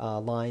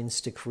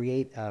Lines to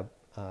create a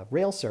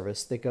rail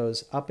service that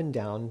goes up and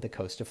down the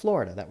coast of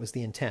Florida. That was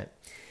the intent.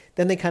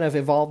 Then they kind of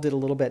evolved it a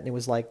little bit, and it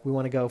was like, we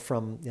want to go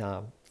from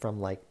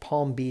like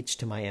Palm Beach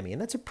to Miami,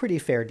 and that's a pretty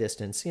fair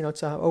distance.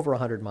 It's over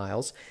 100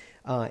 miles.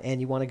 And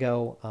you want to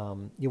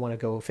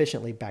go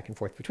efficiently back and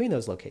forth between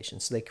those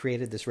locations. So they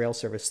created this rail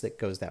service that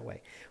goes that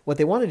way. What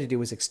they wanted to do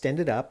was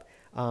extend it up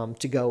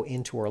to go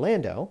into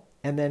Orlando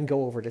and then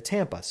go over to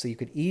Tampa. So you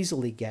could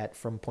easily get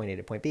from point A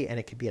to point B, and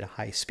it could be at a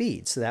high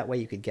speed. So that way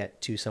you could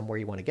get to somewhere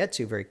you want to get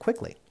to very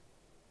quickly.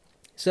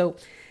 So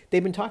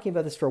they've been talking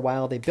about this for a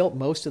while. They built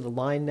most of the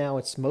line now.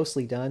 It's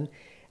mostly done.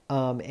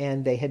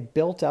 And they had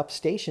built up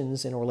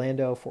stations in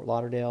Orlando, Fort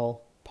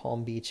Lauderdale,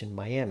 Palm Beach, and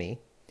Miami.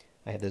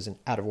 I had those in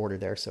out of order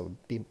there, so it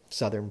would be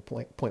southern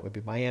point would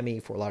be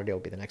Miami, Fort Lauderdale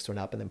would be the next one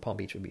up, and then Palm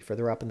Beach would be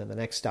further up, and then the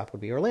next stop would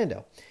be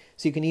Orlando.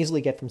 So you can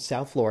easily get from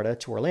South Florida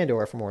to Orlando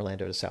or from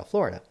Orlando to South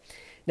Florida.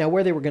 Now,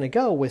 where they were going to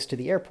go was to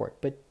the airport,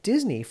 but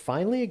Disney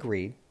finally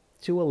agreed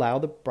to allow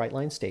the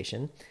Brightline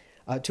station,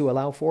 to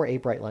allow for a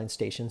Brightline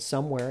station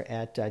somewhere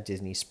at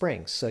Disney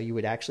Springs. So you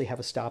would actually have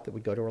a stop that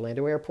would go to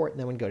Orlando Airport and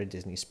then would go to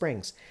Disney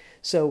Springs.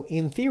 So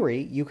in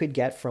theory, you could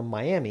get from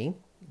Miami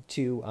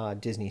to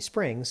Disney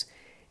Springs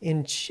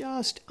in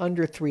just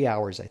under 3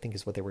 hours, I think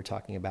is what they were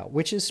talking about,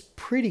 which is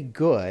pretty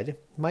good.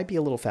 Might be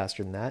a little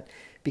faster than that,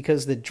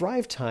 because the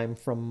drive time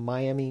from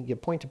Miami,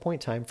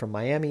 point-to-point time from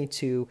Miami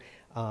to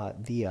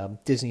the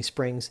Disney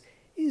Springs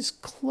is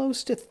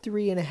close to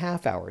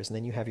 3.5 hours, and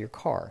then you have your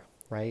car,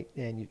 right?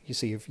 And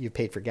you've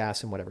paid for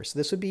gas and whatever. So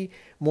this would be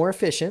more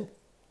efficient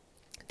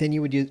than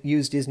you would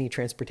use Disney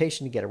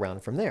transportation to get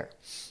around from there.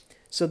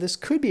 So this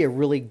could be a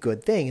really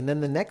good thing. And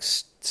then the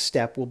next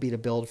step will be to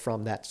build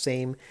from that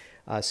same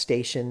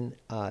station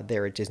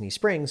there at Disney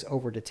Springs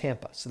over to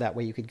Tampa. So that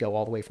way you could go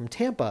all the way from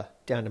Tampa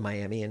down to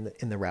Miami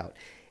in the route.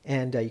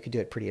 And you could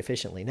do it pretty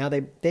efficiently. Now,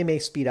 they may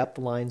speed up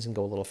the lines and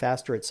go a little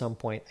faster at some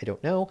point. I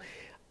don't know.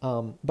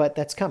 But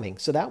that's coming.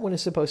 So that one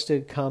is supposed to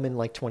come in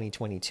like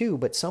 2022.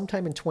 But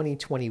sometime in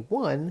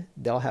 2021,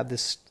 they'll have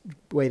this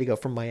way to go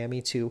from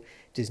Miami to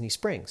Disney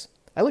Springs.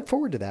 I look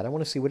forward to that. I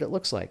want to see what it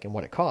looks like and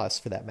what it costs,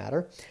 for that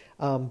matter.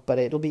 But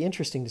it'll be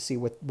interesting to see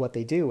what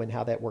they do and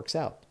how that works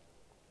out.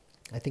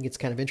 I think it's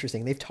kind of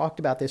interesting. They've talked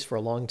about this for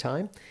a long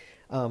time.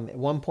 At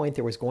one point,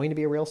 there was going to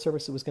be a rail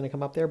service that was going to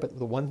come up there. But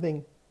the one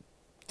thing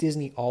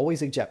Disney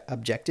always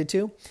objected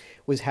to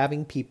was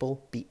having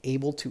people be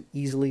able to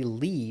easily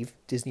leave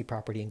Disney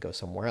property and go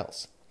somewhere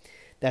else.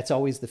 That's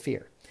always the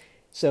fear.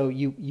 So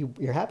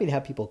you're happy to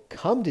have people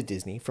come to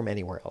Disney from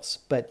anywhere else,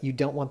 but you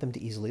don't want them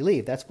to easily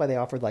leave. That's why they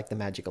offered like the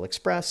Magical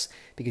Express,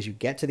 because you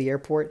get to the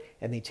airport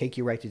and they take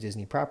you right to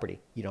Disney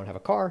property. You don't have a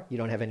car. You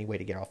don't have any way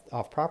to get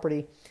off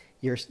property.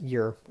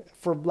 You're,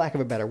 for lack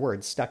of a better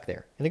word, stuck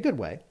there in a good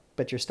way,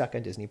 but you're stuck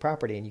on Disney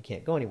property and you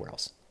can't go anywhere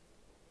else.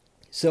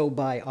 So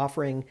by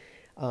offering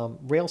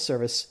rail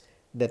service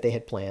that they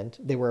had planned,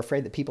 they were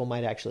afraid that people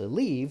might actually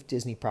leave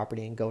Disney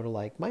property and go to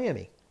like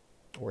Miami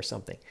or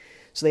something.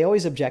 So they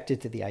always objected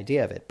to the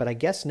idea of it. But I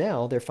guess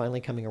now they're finally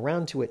coming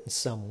around to it in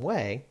some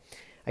way.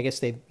 I guess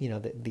the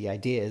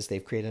idea is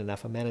they've created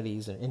enough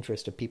amenities and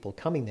interest of people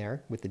coming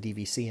there with the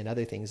DVC and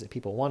other things that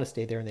people want to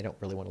stay there and they don't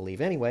really want to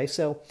leave anyway.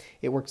 So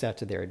it works out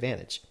to their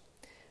advantage,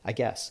 I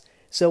guess.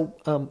 So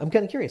I'm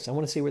kind of curious. I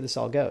want to see where this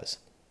all goes.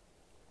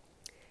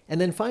 And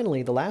then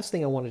finally, the last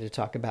thing I wanted to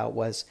talk about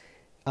was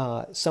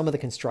some of the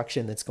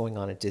construction that's going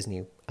on at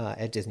Disney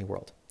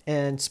World.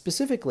 And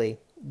specifically,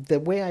 the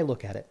way I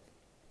look at it,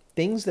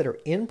 things that are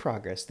in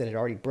progress, that had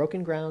already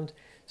broken ground,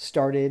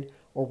 started,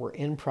 or were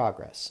in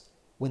progress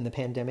when the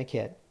pandemic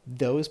hit,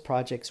 those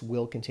projects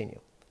will continue.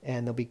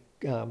 And they'll be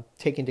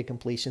taken to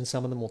completion.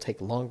 Some of them will take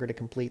longer to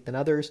complete than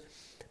others,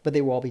 but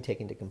they will all be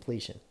taken to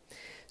completion.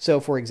 So,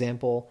 for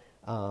example,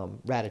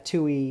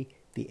 Ratatouille,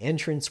 the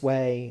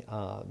entranceway,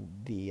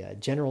 the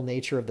general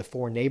nature of the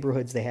 4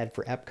 neighborhoods they had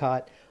for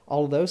Epcot,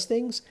 all of those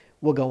things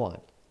will go on.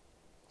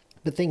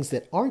 The things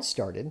that aren't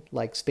started,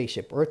 like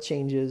Spaceship Earth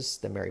changes,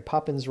 the Mary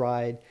Poppins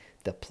ride,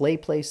 the play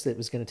place that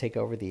was going to take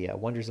over the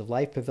Wonders of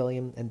Life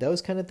pavilion, and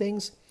those kind of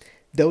things,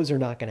 those are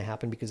not going to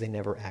happen because they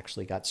never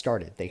actually got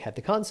started. They had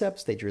the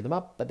concepts, they drew them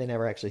up, but they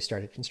never actually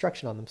started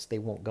construction on them, so they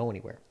won't go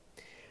anywhere.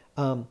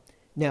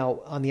 Now,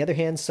 on the other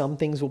hand, some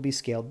things will be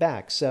scaled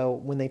back. So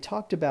when they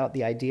talked about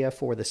the idea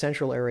for the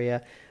central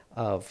area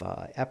of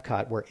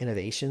Epcot where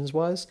Innovations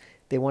was,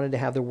 they wanted to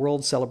have the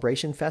World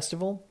Celebration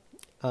Festival,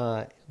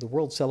 the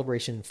World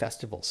Celebration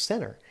Festival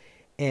Center.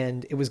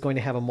 And it was going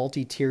to have a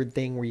multi-tiered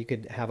thing where you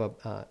could have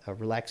a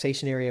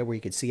relaxation area where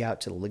you could see out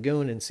to the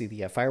lagoon and see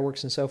the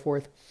fireworks and so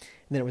forth.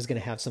 And then it was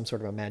going to have some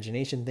sort of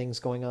imagination things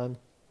going on.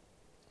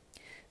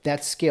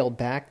 That's scaled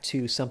back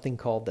to something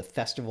called the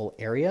festival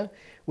area,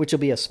 which will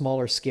be a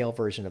smaller scale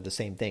version of the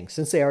same thing.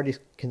 Since they already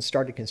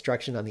started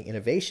construction on the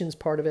Innovations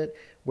part of it,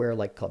 where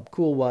like Club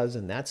Cool was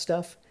and that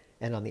stuff,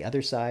 and on the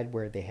other side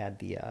where they had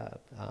the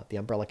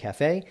Umbrella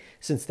Cafe,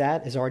 since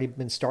that has already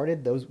been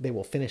started, they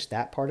will finish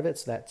that part of it.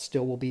 So that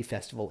still will be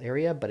festival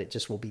area, but it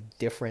just will be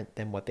different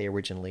than what they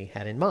originally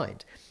had in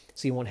mind.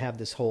 So you won't have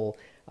this whole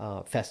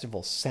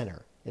festival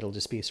center. It'll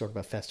just be sort of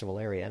a festival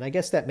area. And I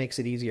guess that makes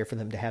it easier for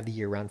them to have the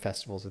year-round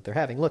festivals that they're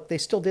having. Look, they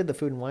still did the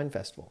Food and Wine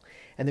Festival,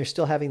 and they're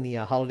still having the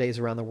Holidays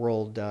Around the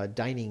World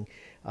dining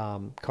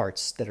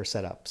carts that are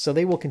set up. So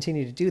they will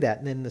continue to do that.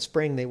 And then in the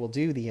spring, they will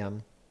do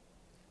the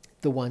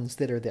ones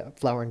that are the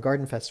Flower and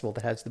Garden Festival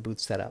that has the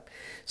booths set up.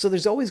 So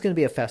there's always going to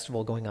be a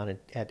festival going on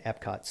at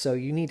Epcot. So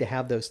you need to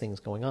have those things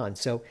going on.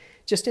 So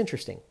just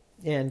interesting.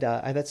 And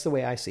that's the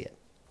way I see it.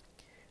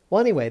 Well,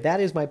 anyway, that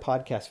is my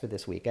podcast for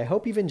this week. I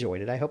hope you've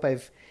enjoyed it. I hope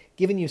I've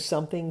given you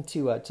something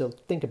to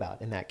think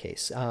about in that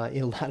case. A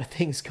lot of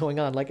things going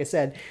on. Like I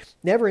said,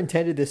 never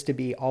intended this to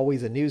be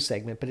always a news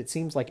segment, but it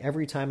seems like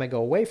every time I go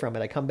away from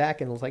it, I come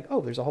back and it's like,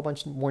 oh, there's a whole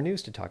bunch more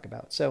news to talk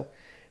about. So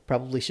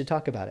probably should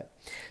talk about it.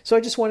 So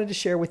I just wanted to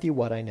share with you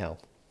what I know.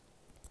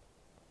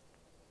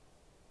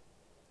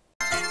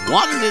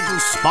 One little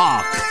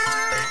spark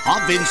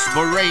of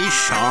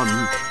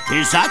inspiration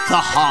is at the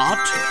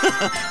heart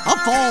of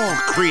all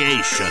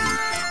creation.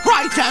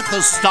 right at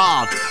the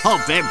start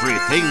of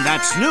everything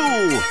that's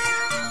new.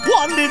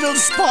 One little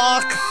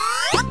spark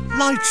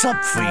lights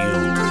up for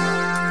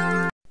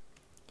you.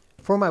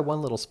 For my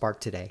one little spark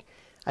today,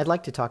 I'd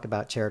like to talk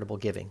about charitable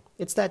giving.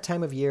 It's that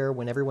time of year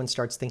when everyone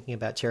starts thinking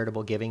about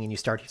charitable giving and you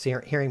start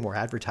hearing more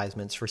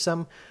advertisements for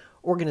some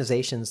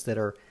organizations that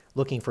are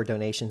looking for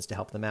donations to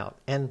help them out.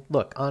 And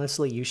look,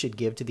 honestly, you should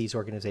give to these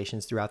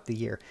organizations throughout the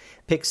year.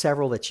 Pick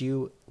several that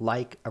you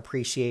like,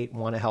 appreciate,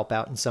 want to help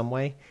out in some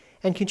way,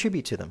 and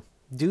contribute to them.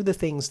 Do the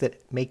things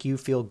that make you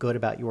feel good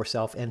about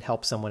yourself and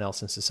help someone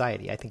else in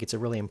society. I think it's a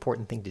really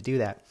important thing to do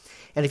that.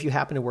 And if you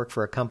happen to work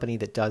for a company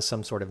that does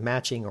some sort of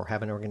matching or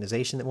have an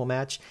organization that will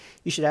match,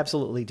 you should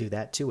absolutely do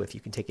that too if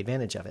you can take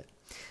advantage of it.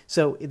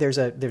 So there's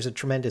a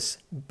tremendous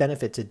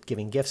benefit to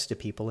giving gifts to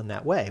people in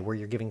that way, where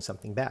you're giving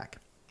something back.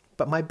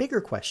 But my bigger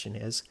question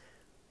is,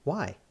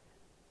 why?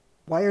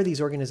 Why are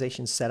these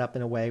organizations set up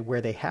in a way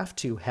where they have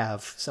to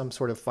have some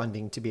sort of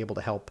funding to be able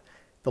to help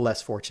the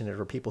less fortunate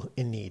or people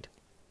in need?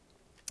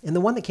 And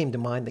the one that came to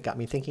mind that got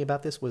me thinking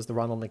about this was the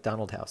Ronald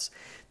McDonald House.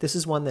 This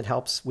is one that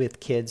helps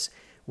with kids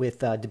with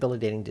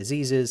debilitating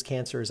diseases,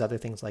 cancers, other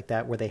things like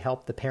that, where they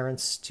help the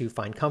parents to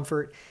find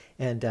comfort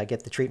and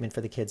get the treatment for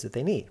the kids that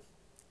they need.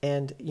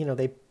 And,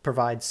 they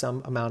provide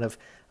some amount of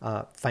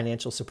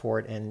financial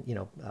support and,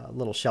 a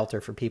little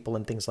shelter for people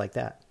and things like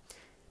that.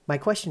 My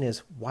question is,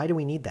 why do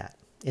we need that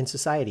in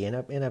society? In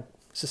a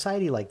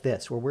society like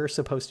this, where we're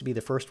supposed to be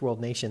the first world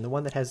nation, the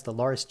one that has the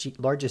largest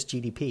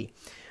GDP,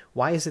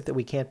 why is it that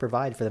we can't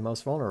provide for the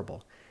most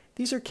vulnerable?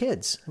 These are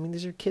kids.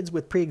 These are kids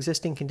with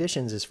pre-existing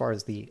conditions as far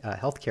as the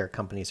healthcare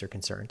companies are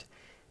concerned.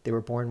 They were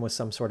born with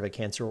some sort of a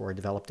cancer or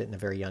developed it in a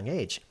very young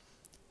age.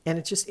 And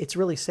it's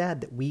really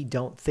sad that we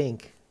don't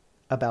think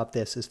about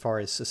this as far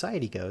as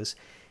society goes.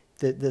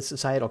 The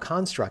societal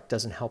construct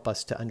doesn't help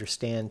us to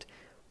understand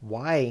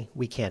why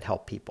we can't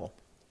help people.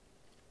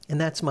 And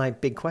that's my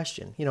big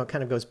question. It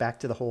kind of goes back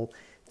to the whole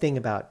thing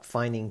about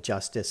finding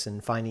justice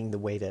and finding the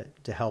way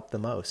to help the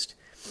most.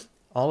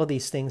 All of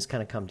these things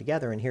kind of come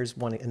together, and here's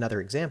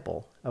another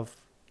example of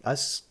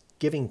us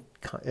giving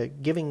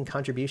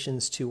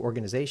contributions to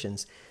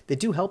organizations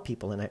that do help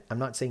people. And I'm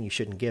not saying you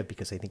shouldn't give,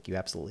 because I think you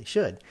absolutely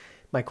should.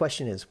 My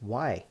question is,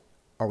 why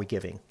are we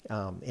giving,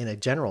 in a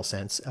general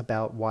sense,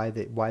 about why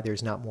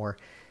there's not more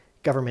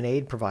government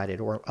aid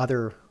provided or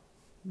other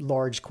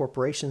large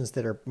corporations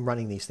that are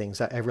running these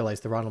things? I realize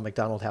the Ronald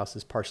McDonald House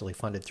is partially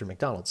funded through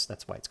McDonald's.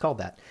 That's why it's called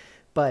that.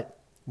 But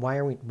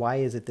why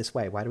is it this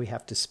way? Why do we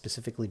have to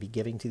specifically be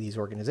giving to these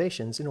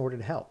organizations in order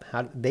to help?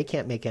 They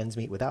can't make ends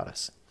meet without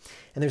us.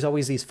 And there's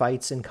always these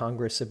fights in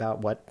Congress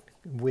about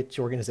which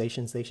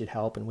organizations they should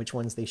help and which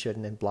ones they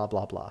shouldn't, and blah,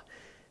 blah, blah.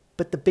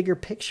 But the bigger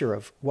picture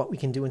of what we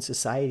can do in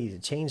society to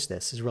change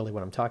this is really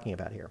what I'm talking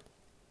about here.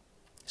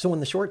 So in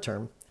the short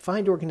term,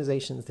 find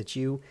organizations that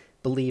you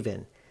believe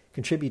in,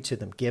 contribute to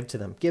them,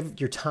 give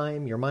your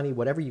time, your money,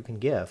 whatever you can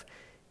give.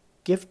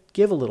 Give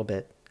a little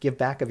bit, give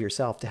back of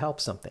yourself to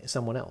help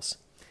someone else.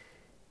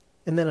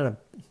 And then in a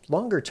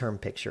longer term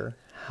picture,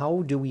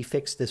 how do we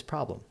fix this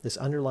problem, this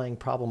underlying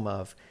problem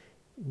of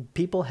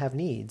people have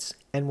needs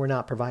and we're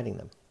not providing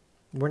them?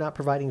 We're not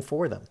providing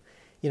for them.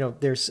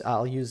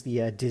 I'll use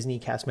the Disney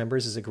cast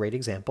members as a great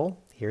example.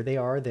 Here they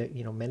are,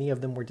 many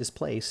of them were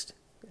displaced,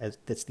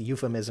 that's the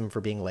euphemism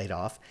for being laid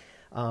off,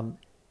 from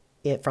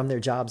their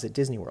jobs at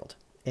Disney World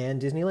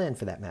and Disneyland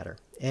for that matter.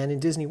 And in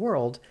Disney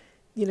World,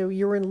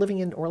 you're living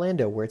in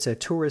Orlando, where it's a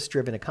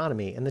tourist-driven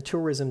economy, and the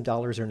tourism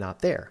dollars are not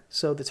there.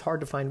 So it's hard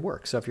to find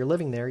work. So if you're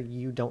living there,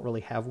 you don't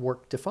really have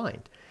work to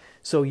find.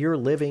 So you're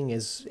living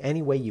is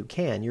any way you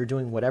can. You're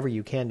doing whatever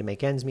you can to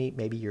make ends meet.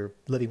 Maybe you're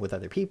living with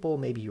other people.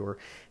 Maybe you're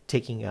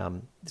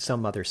taking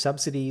some other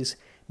subsidies.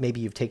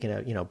 Maybe you've taken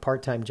a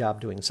part-time job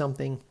doing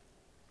something.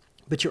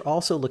 But you're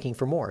also looking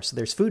for more. So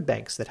there's food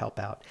banks that help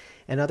out,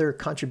 and other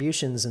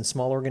contributions and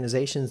small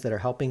organizations that are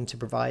helping to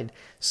provide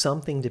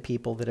something to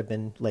people that have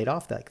been laid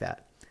off like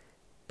that.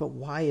 But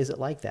why is it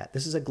like that?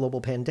 This is a global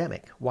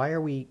pandemic. Why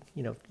are we,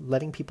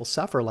 letting people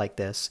suffer like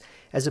this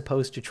as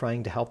opposed to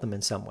trying to help them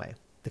in some way?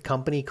 The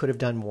company could have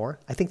done more.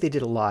 I think they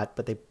did a lot,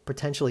 but they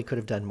potentially could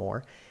have done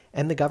more.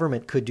 And the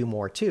government could do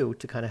more too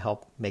to kind of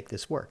help make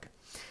this work.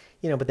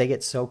 But they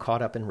get so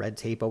caught up in red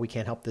tape. Oh, we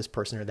can't help this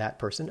person or that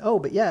person. Oh,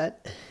 but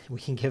yet we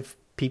can give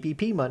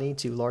PPP money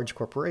to large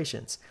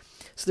corporations.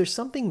 So there's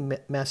something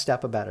messed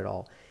up about it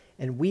all.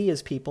 And we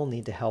as people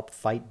need to help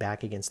fight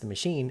back against the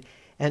machine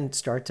and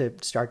start to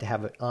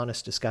have an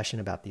honest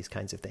discussion about these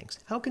kinds of things.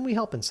 How can we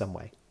help in some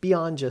way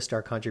beyond just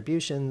our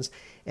contributions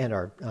and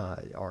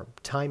our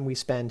time we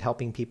spend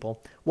helping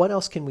people? What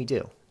else can we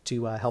do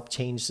to help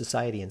change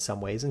society in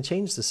some ways and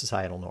change the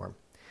societal norm?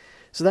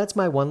 So that's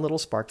my one little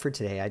spark for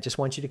today. I just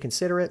want you to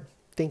consider it,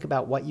 think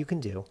about what you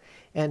can do,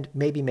 and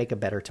maybe make a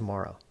better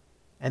tomorrow.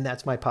 And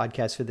that's my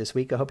podcast for this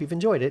week. I hope you've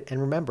enjoyed it. And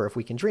remember, if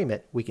we can dream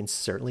it, we can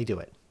certainly do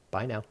it.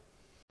 Bye now.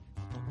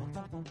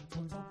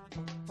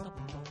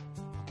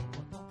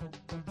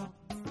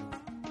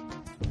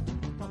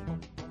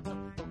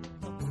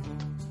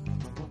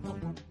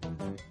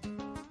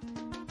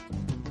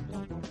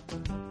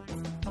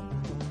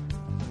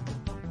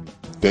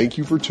 Thank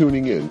you for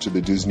tuning in to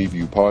the Disney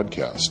View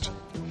podcast.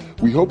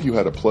 We hope you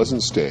had a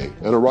pleasant stay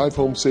and arrive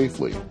home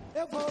safely.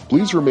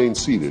 Please remain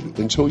seated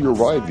until your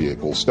ride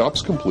vehicle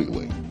stops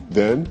completely.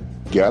 Then,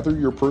 gather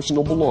your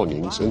personal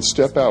belongings and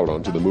step out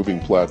onto the moving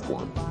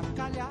platform.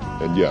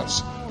 And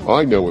yes,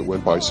 I know it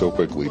went by so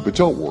quickly, but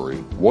don't worry.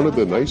 One of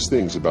the nice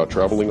things about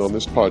traveling on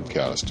this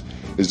podcast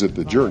is that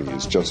the journey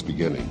is just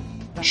beginning.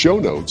 Show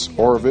notes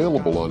are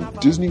available on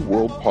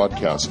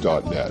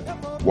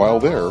DisneyWorldPodcast.net. While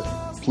there,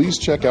 please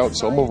check out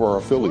some of our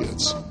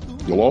affiliates.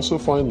 You'll also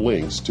find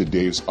links to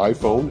Dave's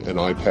iPhone and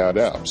iPad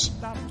apps.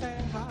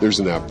 There's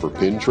an app for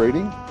pin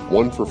trading,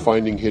 one for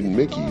finding hidden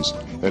Mickeys,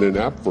 and an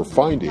app for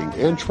finding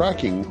and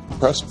tracking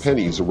pressed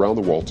pennies around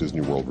the Walt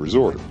Disney World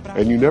Resort.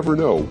 And you never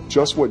know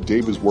just what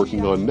Dave is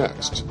working on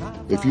next.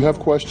 If you have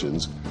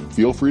questions,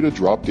 feel free to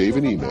drop Dave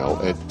an email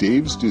at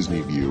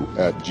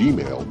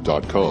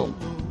davesdisneyview@gmail.com.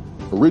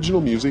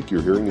 Original music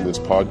you're hearing in this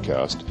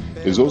podcast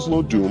is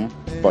Oslo Doom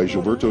by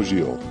Gilberto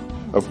Gil.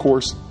 Of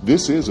course,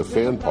 this is a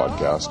fan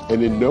podcast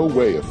and in no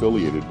way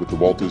affiliated with the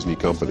Walt Disney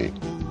Company.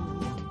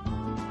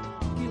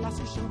 que lá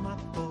se chama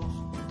Thor,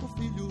 o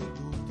filho do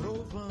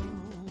trovão.